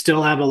 So we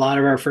still have a lot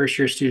of our first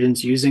year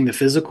students using the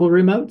physical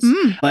remotes,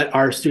 but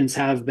our students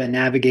have been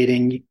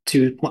navigating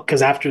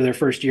because after their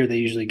first year, they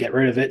usually get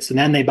rid of it. So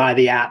then they buy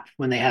the app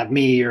when they have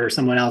me or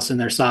someone else in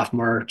their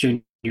sophomore,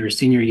 junior, or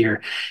senior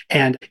year.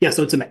 And yeah,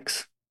 so it's a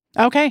mix.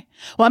 Okay.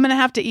 Well, I'm going to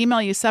have to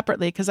email you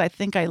separately because I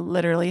think I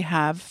literally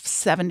have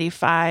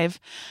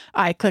 75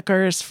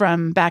 iClickers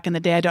from back in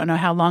the day. I don't know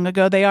how long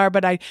ago they are,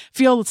 but I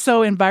feel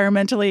so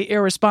environmentally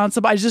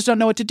irresponsible. I just don't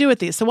know what to do with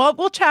these. So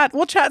we'll chat.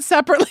 We'll chat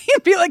separately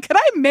and be like, "Can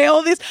I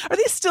mail these? Are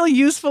these still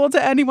useful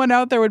to anyone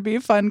out there?" Would be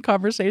a fun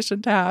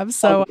conversation to have.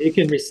 So You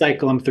can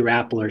recycle them through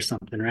Apple or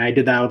something, right? I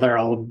did that with our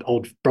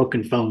old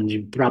broken phones.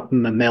 You drop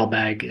them in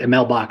a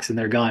mailbox, and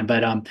they're gone.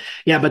 But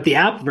yeah, but the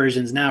app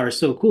versions now are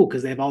so cool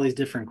because they have all these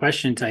different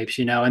question types,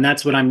 and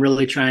that's what I'm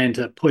really trying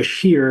to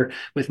push here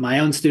with my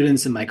own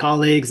students and my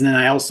colleagues. And then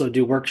I also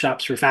do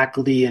workshops for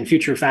faculty and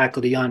future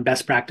faculty on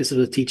best practices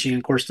with teaching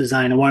and course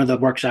design. And one of the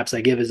workshops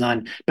I give is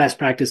on best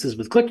practices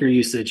with clicker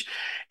usage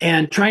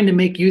and trying to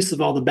make use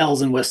of all the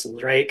bells and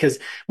whistles, right? Because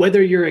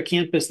whether you're a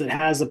campus that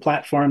has a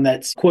platform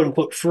that's quote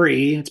unquote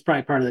free, it's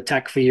probably part of the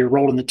tech fee, you're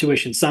rolled in the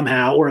tuition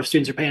somehow, or if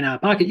students are paying out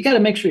of pocket, you got to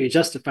make sure you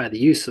justify the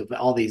use of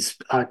all these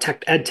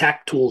ed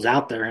tech tools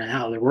out there and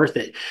how they're worth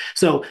it.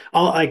 So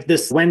like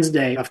this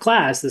Wednesday of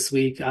class this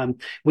week,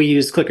 we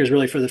used clickers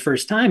really for the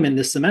first time in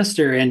this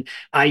semester. And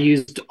I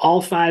used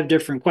all 5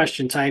 different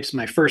question types,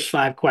 my first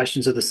 5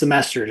 questions of the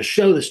semester, to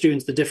show the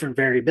students the different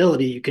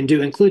variability you can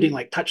do, including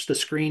like touch the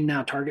screen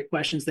now, target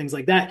questions, things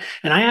like that.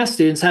 And I asked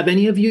students, have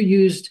any of you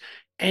used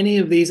any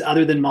of these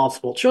other than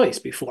multiple choice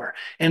before?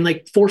 And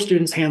like 4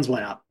 students' hands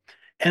went up.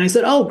 And I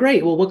said, oh,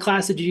 great. Well, what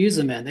class did you use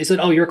them in? They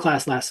said, oh, your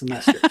class last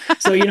semester.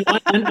 So,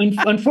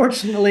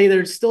 unfortunately,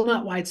 they're still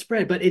not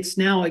widespread, but it's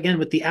now, again,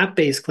 with the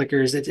app-based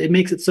clickers, it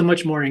makes it so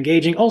much more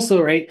engaging.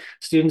 Also, right,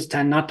 students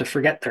tend not to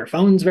forget their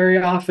phones very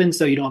often,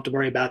 so you don't have to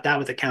worry about that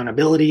with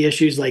accountability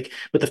issues. Like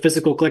with the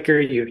physical clicker,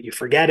 you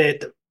forget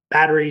it, the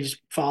batteries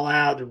fall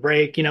out, the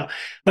break,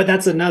 But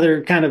that's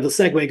another kind of the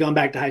segue going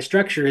back to high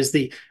structure is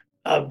the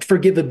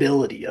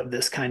forgivability of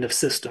this kind of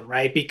system,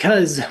 right?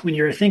 Because when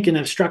you're thinking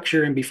of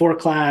structure and before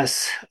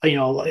class,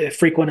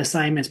 frequent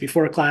assignments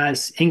before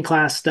class, in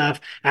class stuff,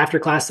 after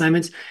class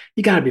assignments,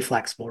 you got to be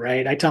flexible,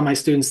 right? I tell my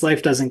students,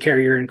 life doesn't care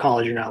you're in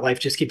college or not. Life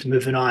just keeps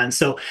moving on.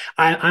 So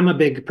I'm a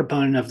big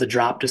proponent of the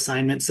dropped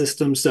assignment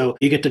system. So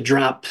you get to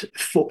drop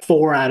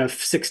 4 out of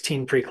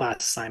 16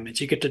 pre-class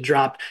assignments. You get to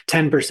drop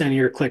 10% of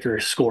your clicker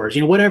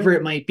scores, whatever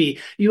it might be.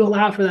 You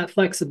allow for that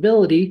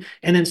flexibility,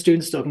 and then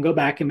students still can go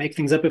back and make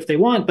things up if they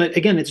want. But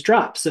again, it's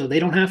dropped. So they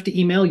don't have to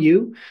email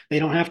you. They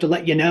don't have to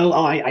let you know,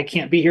 oh, I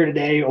can't be here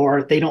today,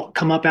 or they don't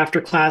come up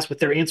after class with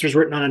their answers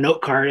written on a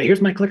note card.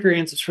 Here's my clicker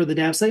answers for the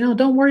day. I say, no,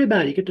 don't worry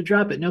about it. You get to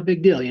drop it. No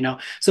big deal,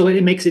 So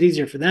it makes it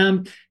easier for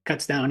them,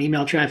 cuts down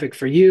email traffic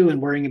for you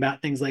and worrying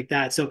about things like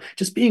that. So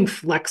just being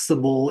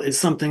flexible is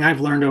something I've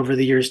learned over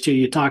the years too.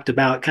 You talked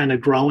about kind of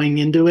growing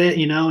into it,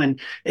 and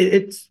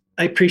it's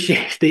I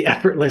appreciate the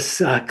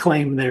effortless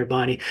claim there,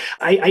 Bonnie.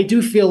 I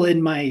do feel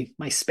in my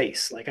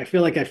space, like I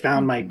feel like I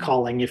found my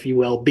calling, if you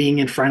will, being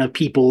in front of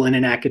people in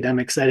an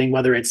academic setting,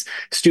 whether it's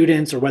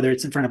students or whether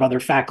it's in front of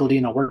other faculty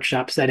in a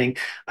workshop setting.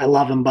 I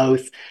love them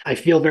both. I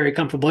feel very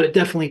comfortable. It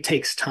definitely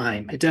takes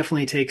time. It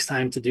definitely takes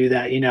time to do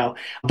that,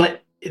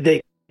 but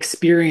the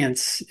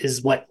experience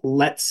is what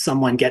lets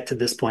someone get to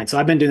this point. So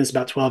I've been doing this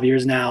about 12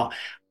 years now.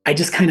 I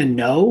just kind of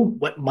know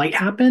what might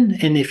happen.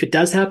 And if it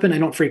does happen, I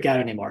don't freak out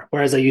anymore,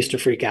 whereas I used to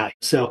freak out.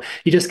 So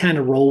you just kind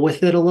of roll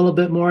with it a little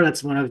bit more.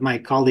 That's one of my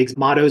colleagues'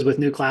 mottos with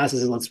new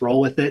classes is let's roll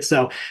with it.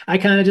 So I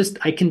kind of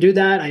I can do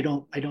that. I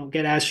don't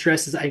get as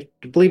stressed as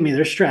believe me,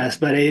 there's stress,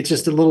 but it's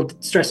just a little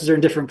stresses are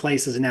in different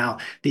places now.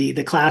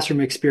 The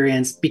classroom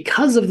experience,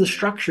 because of the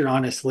structure,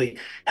 honestly,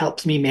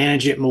 helps me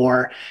manage it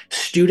more.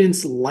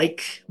 Students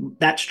like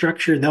that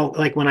structure. They'll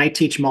like when I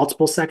teach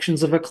multiple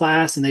sections of a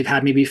class and they've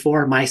had me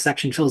before, my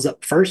section fills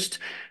up first.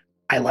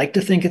 I like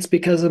to think it's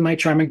because of my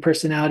charming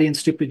personality and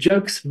stupid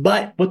jokes,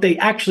 but what they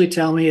actually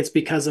tell me, it's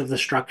because of the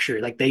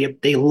structure. Like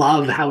they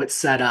love how it's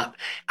set up.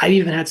 I've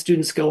even had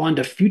students go on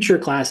to future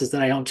classes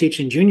that I don't teach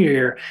in junior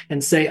year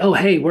and say, oh,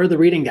 hey, where are the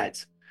reading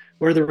guides?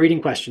 Where are the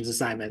reading questions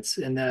assignments?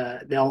 And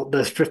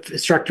the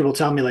instructor will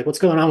tell me like, what's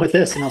going on with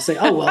this? And I'll say,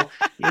 oh, well,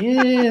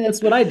 yeah,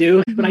 that's what I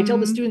do. But I tell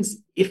the students,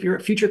 if your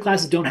future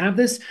classes don't have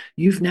this,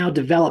 you've now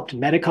developed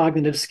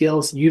metacognitive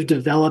skills. You've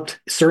developed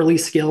Surly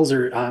skills,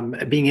 or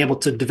being able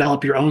to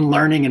develop your own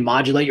learning and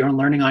modulate your own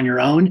learning on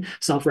your own,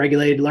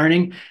 self-regulated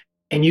learning.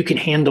 And you can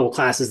handle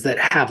classes that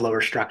have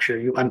lower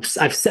structure.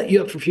 I've set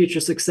you up for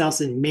future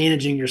success in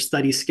managing your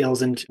study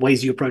skills and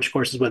ways you approach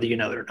courses, whether you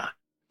know it or not.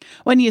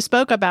 When you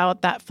spoke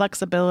about that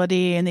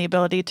flexibility and the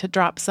ability to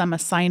drop some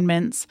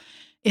assignments,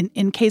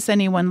 in case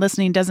anyone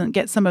listening doesn't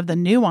get some of the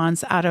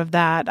nuance out of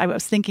that, I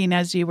was thinking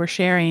as you were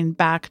sharing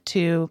back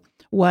to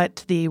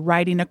what the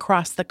writing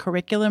across the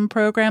curriculum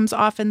programs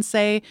often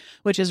say,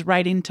 which is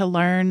writing to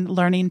learn,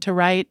 learning to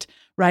write,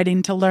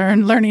 writing to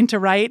learn, learning to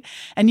write.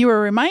 And you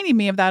were reminding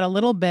me of that a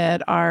little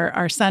bit.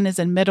 Our son is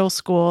in middle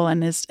school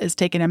and is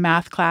taking a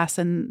math class,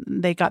 and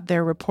they got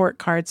their report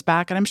cards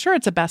back. And I'm sure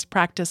it's a best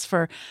practice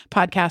for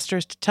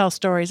podcasters to tell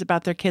stories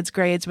about their kids'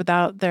 grades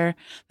without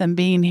them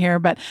being here.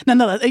 But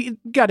nonetheless, you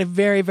got a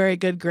very, very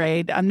good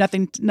grade.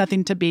 Nothing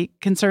to be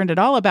concerned at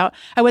all about.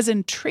 I was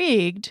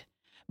intrigued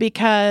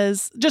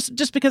because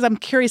just because I'm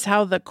curious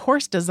how the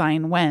course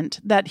design went,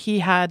 that he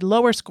had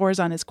lower scores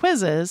on his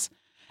quizzes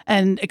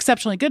and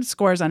exceptionally good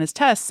scores on his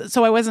tests.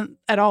 So I wasn't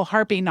at all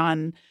harping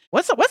on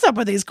what's up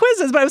with these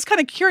quizzes, but I was kind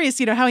of curious,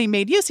 how he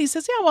made use. He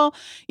says, yeah, well,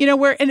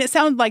 and it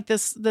sounded like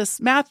this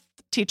math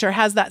teacher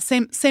has that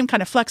same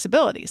kind of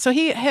flexibility. So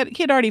he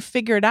had already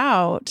figured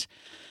out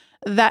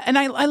that. And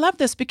I love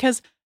this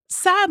because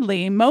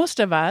sadly,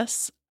 most of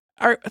us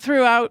are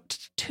throughout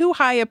too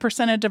high a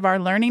percentage of our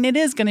learning. It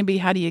is going to be,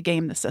 how do you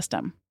game the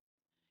system?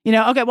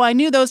 Okay, well, I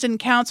knew those didn't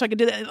count, so I could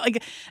do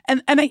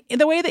that.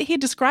 The way that he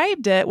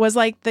described it was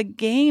like the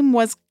game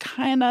was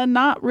kind of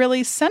not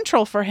really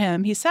central for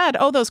him. He said,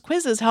 oh, those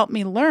quizzes helped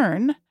me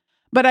learn,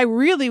 but I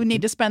really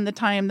need to spend the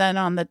time then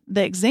on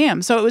the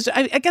exam. So it was,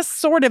 I guess,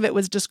 sort of, it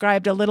was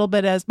described a little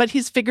bit as, but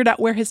he's figured out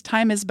where his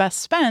time is best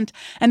spent.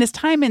 And his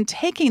time in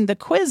taking the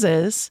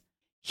quizzes,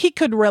 he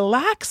could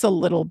relax a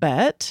little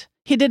bit.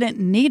 He didn't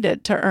need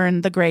it to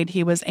earn the grade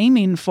he was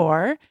aiming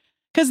for,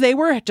 because they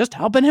were just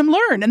helping him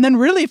learn and then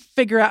really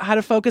figure out how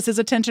to focus his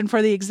attention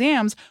for the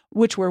exams,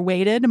 which were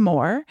weighted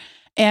more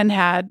and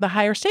had the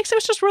higher stakes. It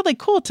was just really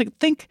cool to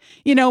think,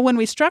 when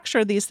we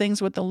structure these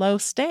things with the low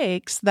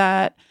stakes,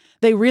 that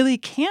they really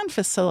can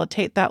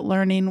facilitate that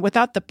learning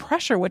without the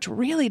pressure, which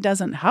really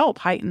doesn't help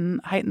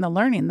heighten the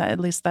learning. That, at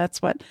least that's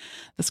what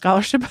the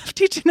scholarship of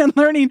teaching and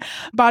learning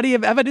body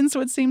of evidence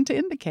would seem to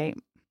indicate.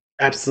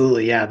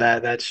 Absolutely. Yeah.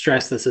 That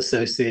stress that's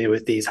associated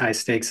with these high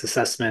stakes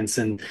assessments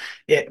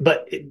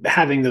but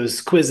having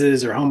those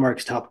quizzes or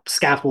homeworks to help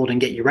scaffold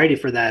and get you ready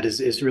for that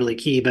is really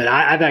key. But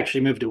I've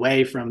actually moved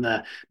away from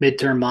the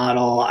midterm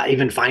model,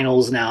 even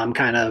finals. Now I'm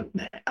kind of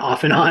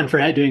off and on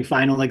for doing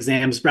final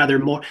exams, rather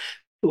more.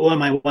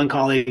 One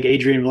colleague,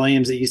 Adrian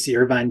Williams at UC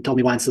Irvine, told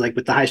me once, like,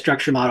 with the high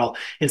structure model,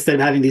 instead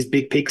of having these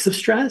big peaks of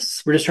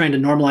stress, we're just trying to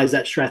normalize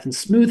that stress and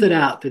smooth it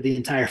out through the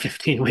entire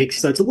 15 weeks.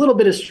 So it's a little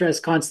bit of stress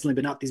constantly,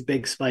 but not these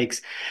big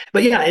spikes.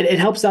 But yeah, it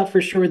helps out for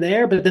sure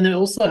there. But then they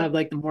also have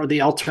like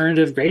the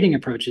alternative grading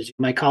approaches.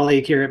 My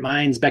colleague here at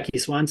Mines, Becky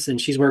Swanson,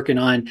 she's working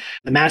on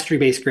the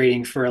mastery-based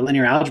grading for a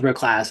linear algebra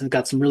class and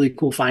got some really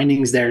cool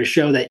findings there to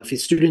show that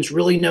if students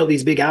really know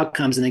these big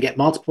outcomes and they get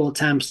multiple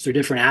attempts through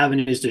different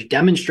avenues to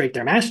demonstrate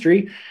their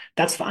mastery,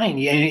 that's fine.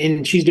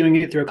 And she's doing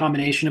it through a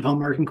combination of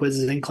homework and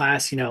quizzes in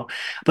class,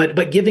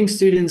 but giving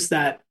students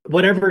that,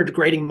 whatever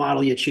grading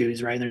model you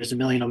choose, right? There's a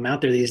million of them out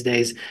there these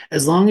days.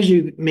 As long as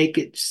you make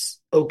it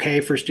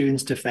okay for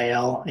students to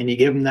fail and you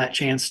give them that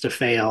chance to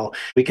fail,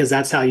 because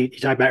that's how you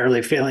talked about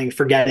earlier, failing,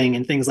 forgetting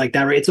and things like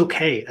that, right? It's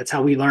okay. That's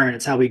how we learn.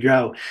 It's how we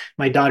grow.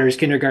 My daughter's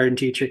kindergarten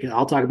teacher,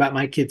 I'll talk about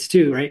my kids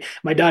too, right?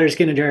 My daughter's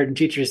kindergarten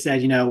teacher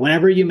said,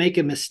 whenever you make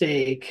a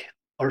mistake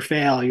or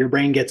fail, your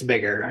brain gets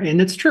bigger. And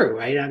it's true,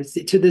 right?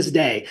 To this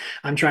day,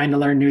 I'm trying to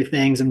learn new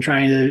things. I'm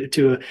trying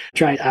to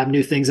try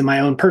new things in my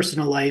own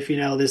personal life.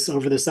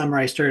 Over the summer,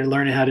 I started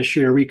learning how to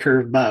shoot a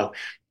recurve bow.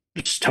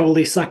 Just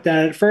totally sucked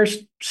at it at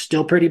first,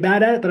 still pretty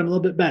bad at it, but I'm a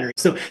little bit better.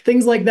 So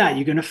things like that,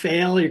 you're going to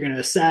fail, you're going to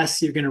assess,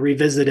 you're going to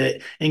revisit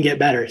it and get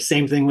better.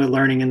 Same thing with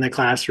learning in the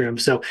classroom.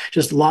 So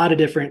just a lot of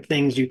different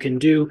things you can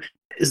do,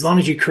 as long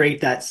as you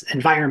create that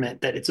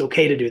environment that it's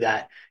okay to do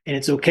that. And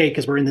it's okay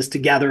because we're in this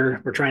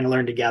together. We're trying to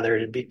learn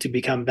together to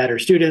become better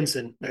students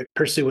and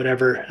pursue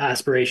whatever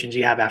aspirations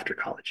you have after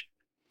college.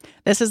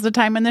 This is the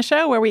time in the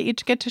show where we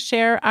each get to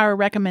share our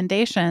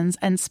recommendations.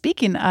 And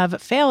speaking of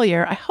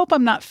failure, I hope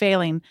I'm not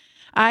failing.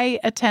 I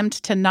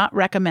attempt to not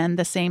recommend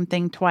the same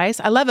thing twice.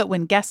 I love it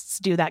when guests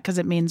do that because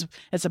it means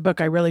it's a book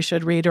I really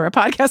should read or a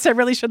podcast I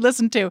really should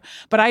listen to,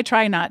 but I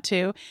try not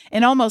to.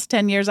 In almost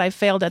 10 years, I've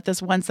failed at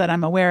this once that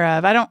I'm aware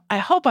of. I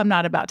hope I'm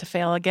not about to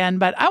fail again,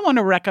 but I want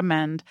to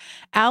recommend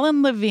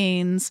Alan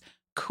Levine's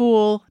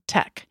Cool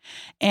Tech.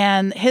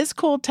 And his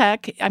Cool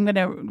Tech, I'm going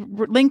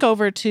to link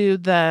over to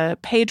the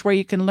page where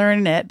you can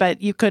learn it,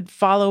 but you could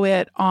follow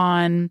it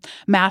on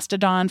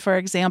Mastodon, for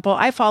example.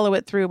 I follow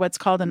it through what's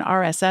called an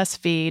RSS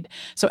feed.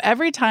 So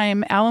every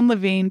time Alan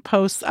Levine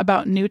posts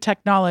about new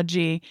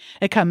technology,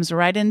 it comes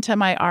right into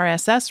my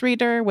RSS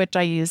reader, which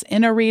I use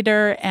in a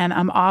reader, and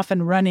I'm off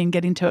and running,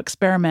 getting to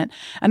experiment.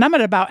 And I'm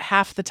at about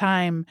half the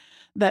time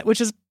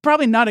which is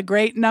probably not a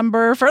great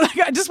number for,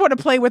 I just want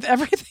to play with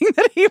everything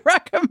that he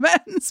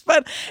recommends,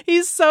 but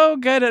he's so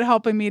good at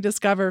helping me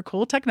discover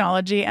cool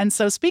technology. And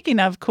so speaking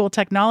of cool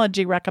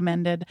technology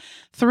recommended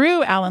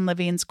through Alan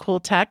Levine's Cool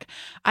Tech,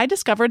 I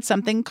discovered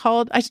something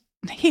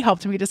he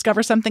helped me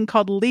discover something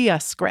called Leah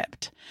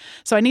Script.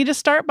 So I need to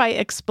start by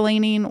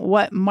explaining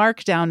what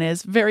Markdown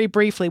is very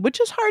briefly, which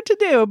is hard to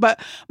do, but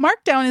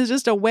Markdown is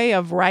just a way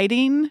of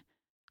writing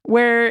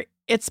where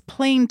it's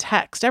plain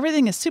text.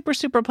 Everything is super,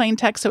 super plain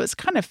text. So it's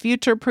kind of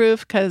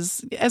future-proof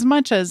because as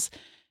much as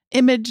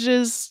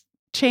images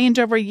change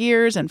over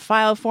years and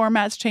file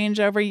formats change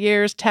over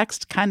years,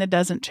 text kind of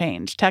doesn't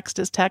change. Text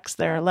is text.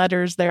 There are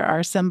letters, there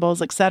are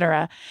symbols,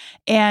 etc.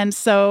 And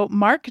so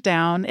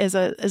Markdown is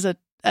a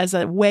as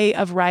a way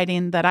of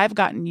writing that I've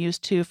gotten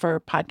used to for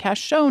podcast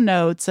show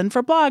notes and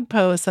for blog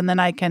posts. And then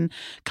I can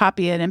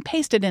copy it and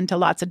paste it into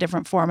lots of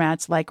different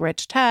formats like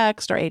rich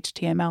text or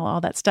HTML,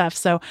 all that stuff.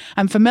 So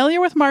I'm familiar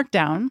with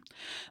Markdown.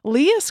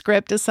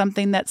 LeaScript is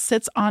something that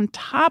sits on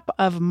top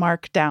of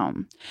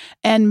Markdown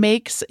and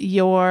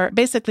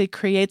basically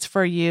creates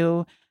for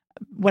you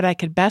what I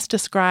could best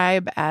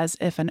describe as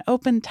if an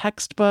open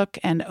textbook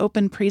and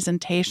open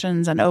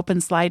presentations and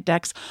open slide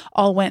decks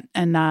all went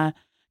and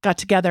got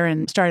together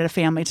and started a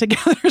family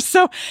together.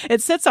 So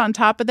it sits on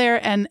top of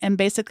there and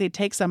basically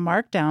takes a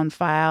Markdown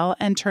file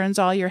and turns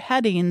all your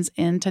headings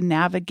into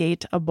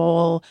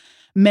navigatable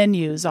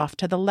menus off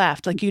to the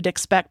left, like you'd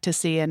expect to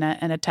see in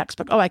a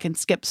textbook. Oh, I can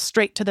skip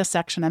straight to the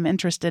section I'm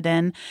interested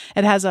in.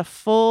 It has a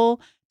full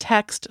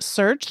text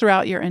search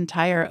throughout your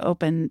entire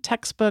open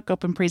textbook,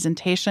 open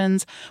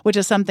presentations, which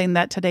is something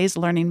that today's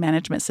learning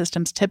management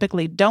systems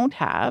typically don't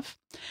have.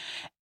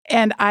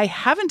 And I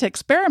haven't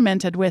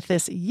experimented with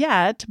this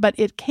yet, but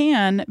it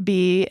can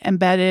be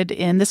embedded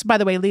in this. By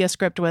the way,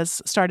 LeaScript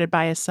was started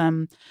by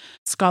some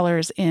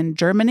scholars in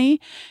Germany,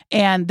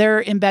 and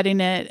they're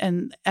embedding it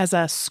as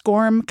a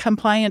SCORM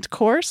compliant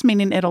course,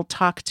 meaning it'll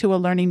talk to a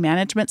learning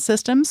management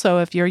system. So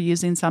if you're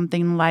using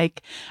something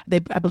like,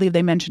 I believe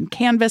they mentioned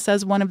Canvas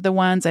as one of the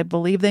ones. I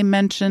believe they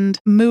mentioned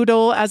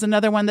Moodle as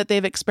another one that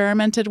they've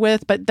experimented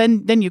with. But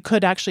then you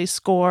could actually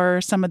score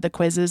some of the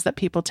quizzes that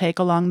people take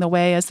along the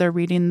way as they're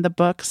reading the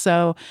book.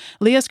 So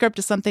LeaScript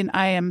is something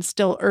I am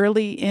still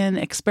early in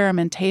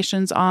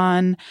experimentations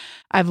on.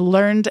 I've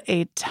learned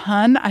a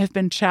ton. I've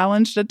been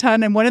challenged a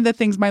ton. And one of the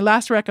things, my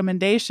last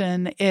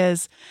recommendation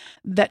is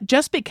that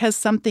just because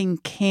something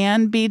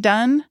can be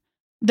done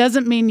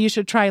doesn't mean you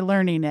should try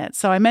learning it.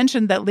 So I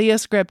mentioned that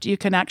LeaScript, you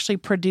can actually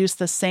produce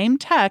the same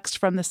text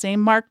from the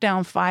same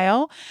Markdown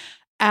file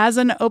as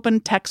an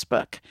open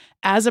textbook,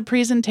 as a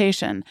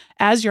presentation,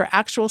 as your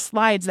actual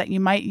slides that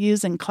you might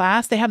use in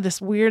class. They have this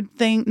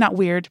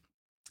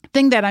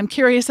thing that I'm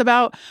curious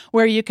about,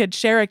 where you could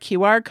share a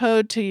QR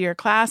code to your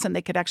class and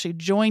they could actually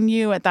join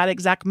you at that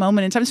exact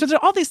moment in time. So there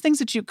are all these things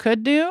that you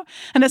could do.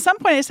 And at some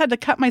point I just had to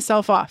cut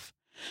myself off.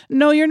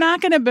 No, you're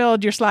not going to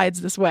build your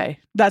slides this way.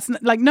 That's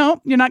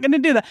no, you're not going to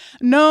do that.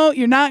 No,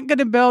 you're not going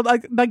to build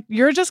like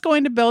you're just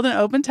going to build an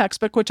open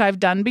textbook, which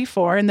I've done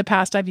before. In the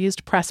past, I've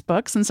used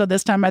Pressbooks. And so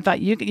this time I thought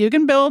you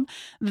can build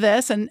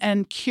this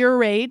and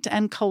curate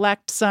and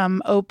collect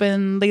some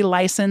openly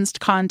licensed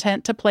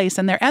content to place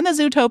in there. And the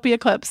Zootopia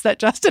clips that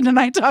Justin and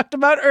I talked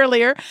about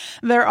earlier,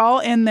 they're all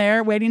in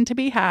there waiting to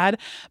be had.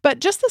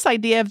 But just this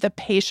idea of the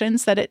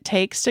patience that it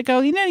takes to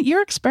go,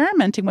 you're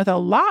experimenting with a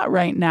lot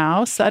right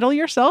now. Settle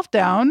yourself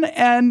down.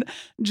 And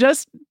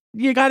just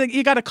you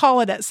gotta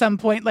call it at some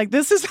point. Like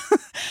this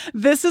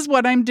is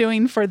what I'm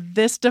doing for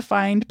this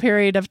defined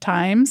period of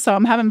time. So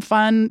I'm having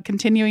fun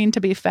continuing to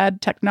be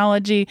fed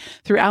technology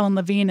through Alan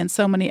Levine and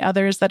so many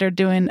others that are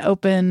doing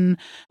open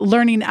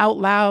learning out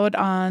loud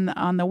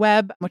on the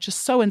web, which is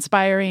so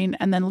inspiring.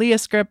 And then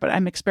LeaScript, but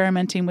I'm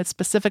experimenting with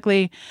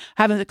specifically.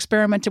 Haven't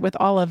experimented with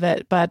all of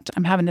it, but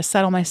I'm having to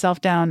settle myself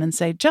down and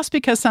say, just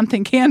because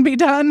something can be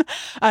done,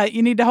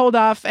 you need to hold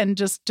off and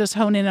just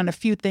hone in on a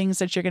few things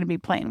that you're going to be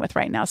playing with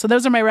right now. So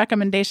those are my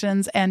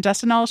recommendations. And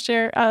Justin, I'll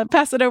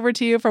pass it over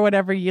to you for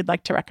whatever you'd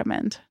like to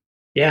recommend.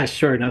 Yeah,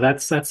 sure. No,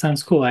 that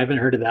sounds cool. I haven't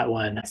heard of that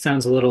one. It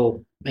sounds a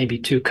little maybe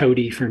too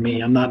codey for me.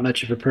 I'm not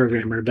much of a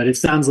programmer, but it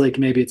sounds like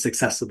maybe it's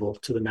accessible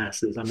to the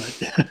masses. I'm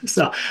not,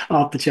 so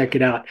I'll have to check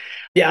it out.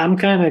 Yeah, I'm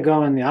kind of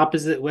going the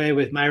opposite way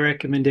with my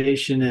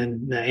recommendation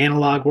in the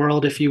analog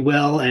world, if you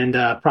will, and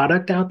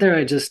product out there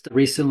I just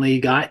recently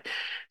got.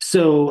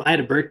 So I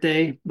had a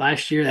birthday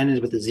last year that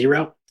ended with a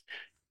 0.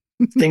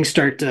 Things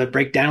start to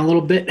break down a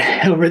little bit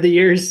over the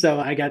years. So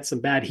I got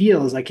some bad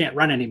heels. I can't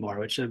run anymore,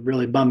 which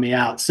really bummed me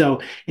out. So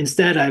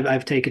instead,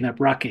 I've taken up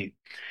rucking,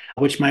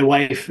 which my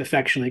wife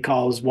affectionately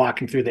calls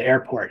walking through the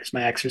airport. It's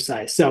my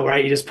exercise. So,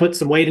 right, you just put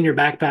some weight in your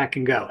backpack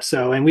and go.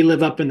 So, and we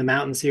live up in the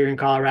mountains here in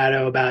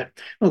Colorado, about,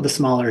 the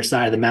smaller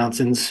side of the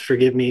mountains.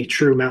 Forgive me,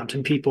 true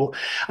mountain people.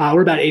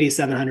 We're about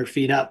 8,700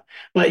 feet up.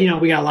 But,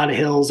 we got a lot of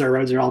hills. Our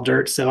roads are all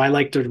dirt. So I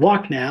like to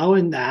walk now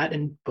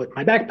and put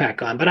my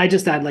backpack on. But I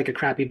just had like a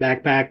crappy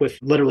backpack with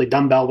literally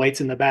dumbbell weights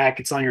in the back.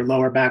 It's on your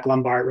lower back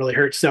lumbar. It really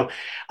hurts. So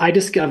I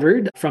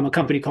discovered from a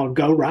company called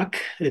Go Ruck.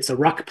 It's a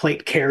ruck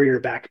plate carrier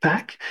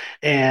backpack.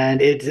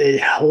 And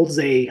it holds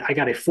I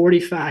got a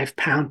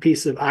 45-pound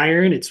piece of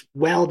iron. It's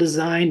well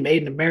designed,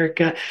 made in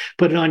America.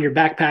 Put it on your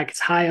backpack. It's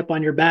high up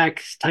on your back,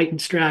 it's tight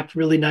and strapped,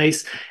 really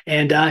nice.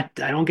 And I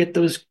don't get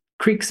those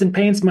creaks and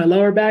pains in my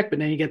lower back, but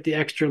then you get the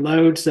extra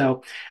load.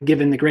 So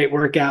given the great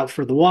workout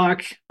for the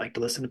walk, I like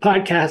to listen to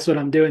podcasts when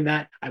I'm doing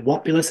that. I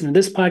won't be listening to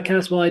this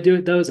podcast while I do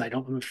it, those.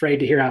 I'm afraid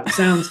to hear how it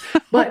sounds,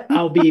 but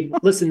I'll be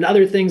listening to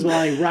other things while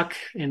I ruck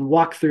and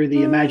walk through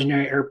the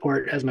imaginary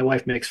airport as my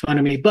wife makes fun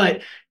of me.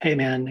 But hey,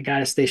 man, I got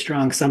to stay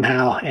strong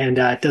somehow. And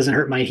it doesn't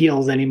hurt my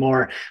heels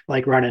anymore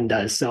like running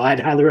does. So I'd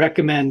highly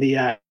recommend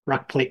the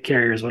Rock plate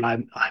carrier is what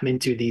I'm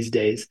into these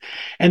days.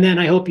 And then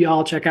I hope you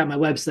all check out my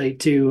website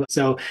too.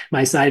 So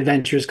my side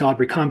venture is called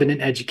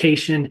Recombinant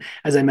Education.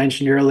 As I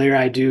mentioned earlier,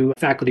 I do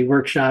faculty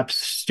workshops,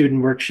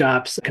 student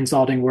workshops,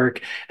 consulting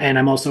work, and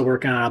I'm also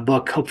working on a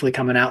book, hopefully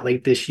coming out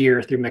late this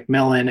year through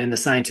Macmillan and the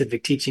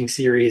scientific teaching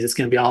series. It's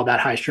going to be all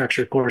about high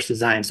structure course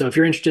design. So if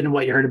you're interested in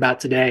what you heard about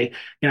today,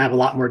 you're going to have a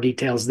lot more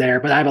details there,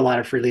 but I have a lot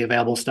of freely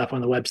available stuff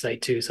on the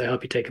website too. So I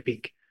hope you take a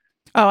peek.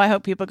 Oh, I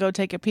hope people go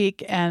take a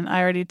peek. And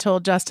I already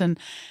told Justin,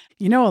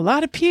 a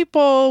lot of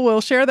people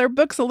will share their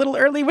books a little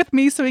early with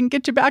me so we can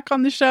get you back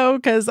on the show,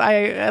 because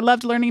I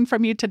loved learning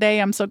from you today.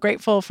 I'm so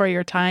grateful for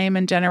your time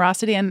and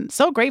generosity, and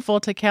so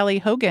grateful to Kelly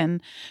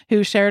Hogan,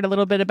 who shared a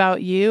little bit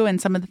about you and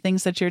some of the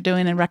things that you're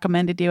doing and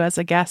recommended you as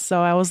a guest.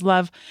 So I always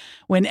love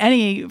when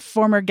any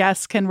former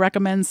guest can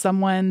recommend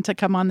someone to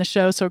come on the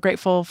show. So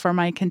grateful for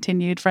my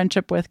continued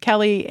friendship with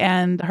Kelly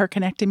and her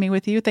connecting me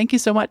with you. Thank you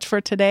so much for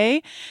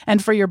today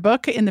and for your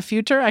book in the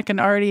future. I can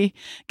already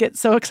get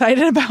so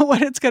excited about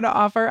what it's going to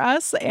offer us,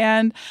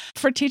 and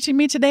for teaching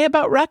me today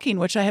about rucking,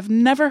 which I have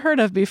never heard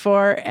of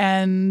before,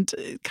 and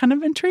kind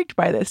of intrigued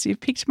by this. You've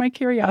piqued my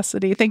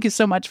curiosity. Thank you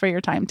so much for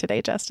your time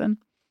today, Justin.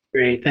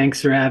 Great. Thanks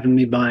for having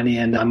me, Bonnie.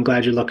 And I'm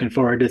glad you're looking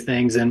forward to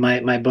things. And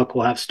my book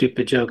will have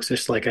stupid jokes,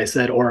 just like I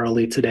said,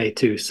 orally today,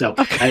 too. So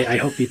okay. I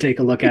hope you take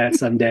a look at it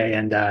someday.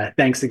 And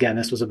thanks again.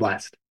 This was a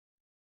blast.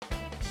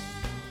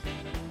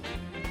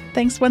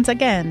 Thanks once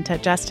again to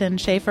Justin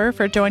Shaffer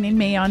for joining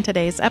me on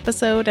today's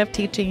episode of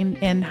Teaching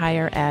in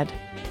Higher Ed.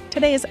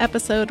 Today's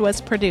episode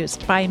was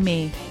produced by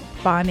me,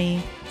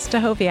 Bonnie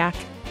Stachowiak.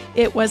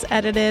 It was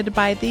edited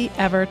by the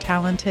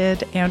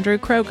ever-talented Andrew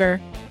Kroger.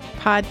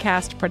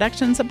 Podcast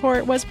production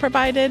support was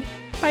provided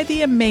by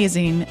the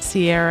amazing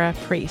Sierra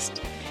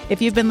Priest.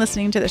 If you've been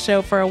listening to the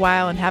show for a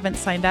while and haven't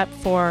signed up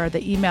for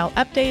the email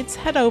updates,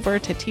 head over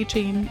to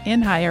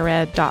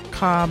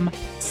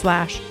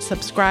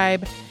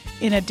teachinginhighered.com/subscribe.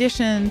 In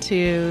addition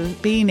to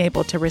being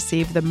able to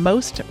receive the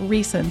most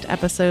recent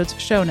episode's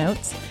show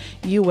notes,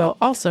 you will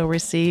also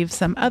receive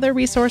some other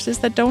resources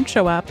that don't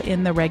show up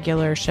in the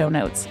regular show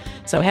notes.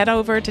 So head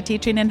over to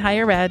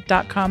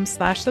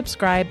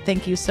teachinginhighered.com/subscribe.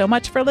 Thank you so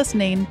much for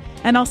listening,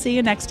 and I'll see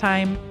you next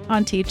time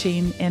on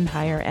Teaching in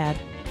Higher Ed.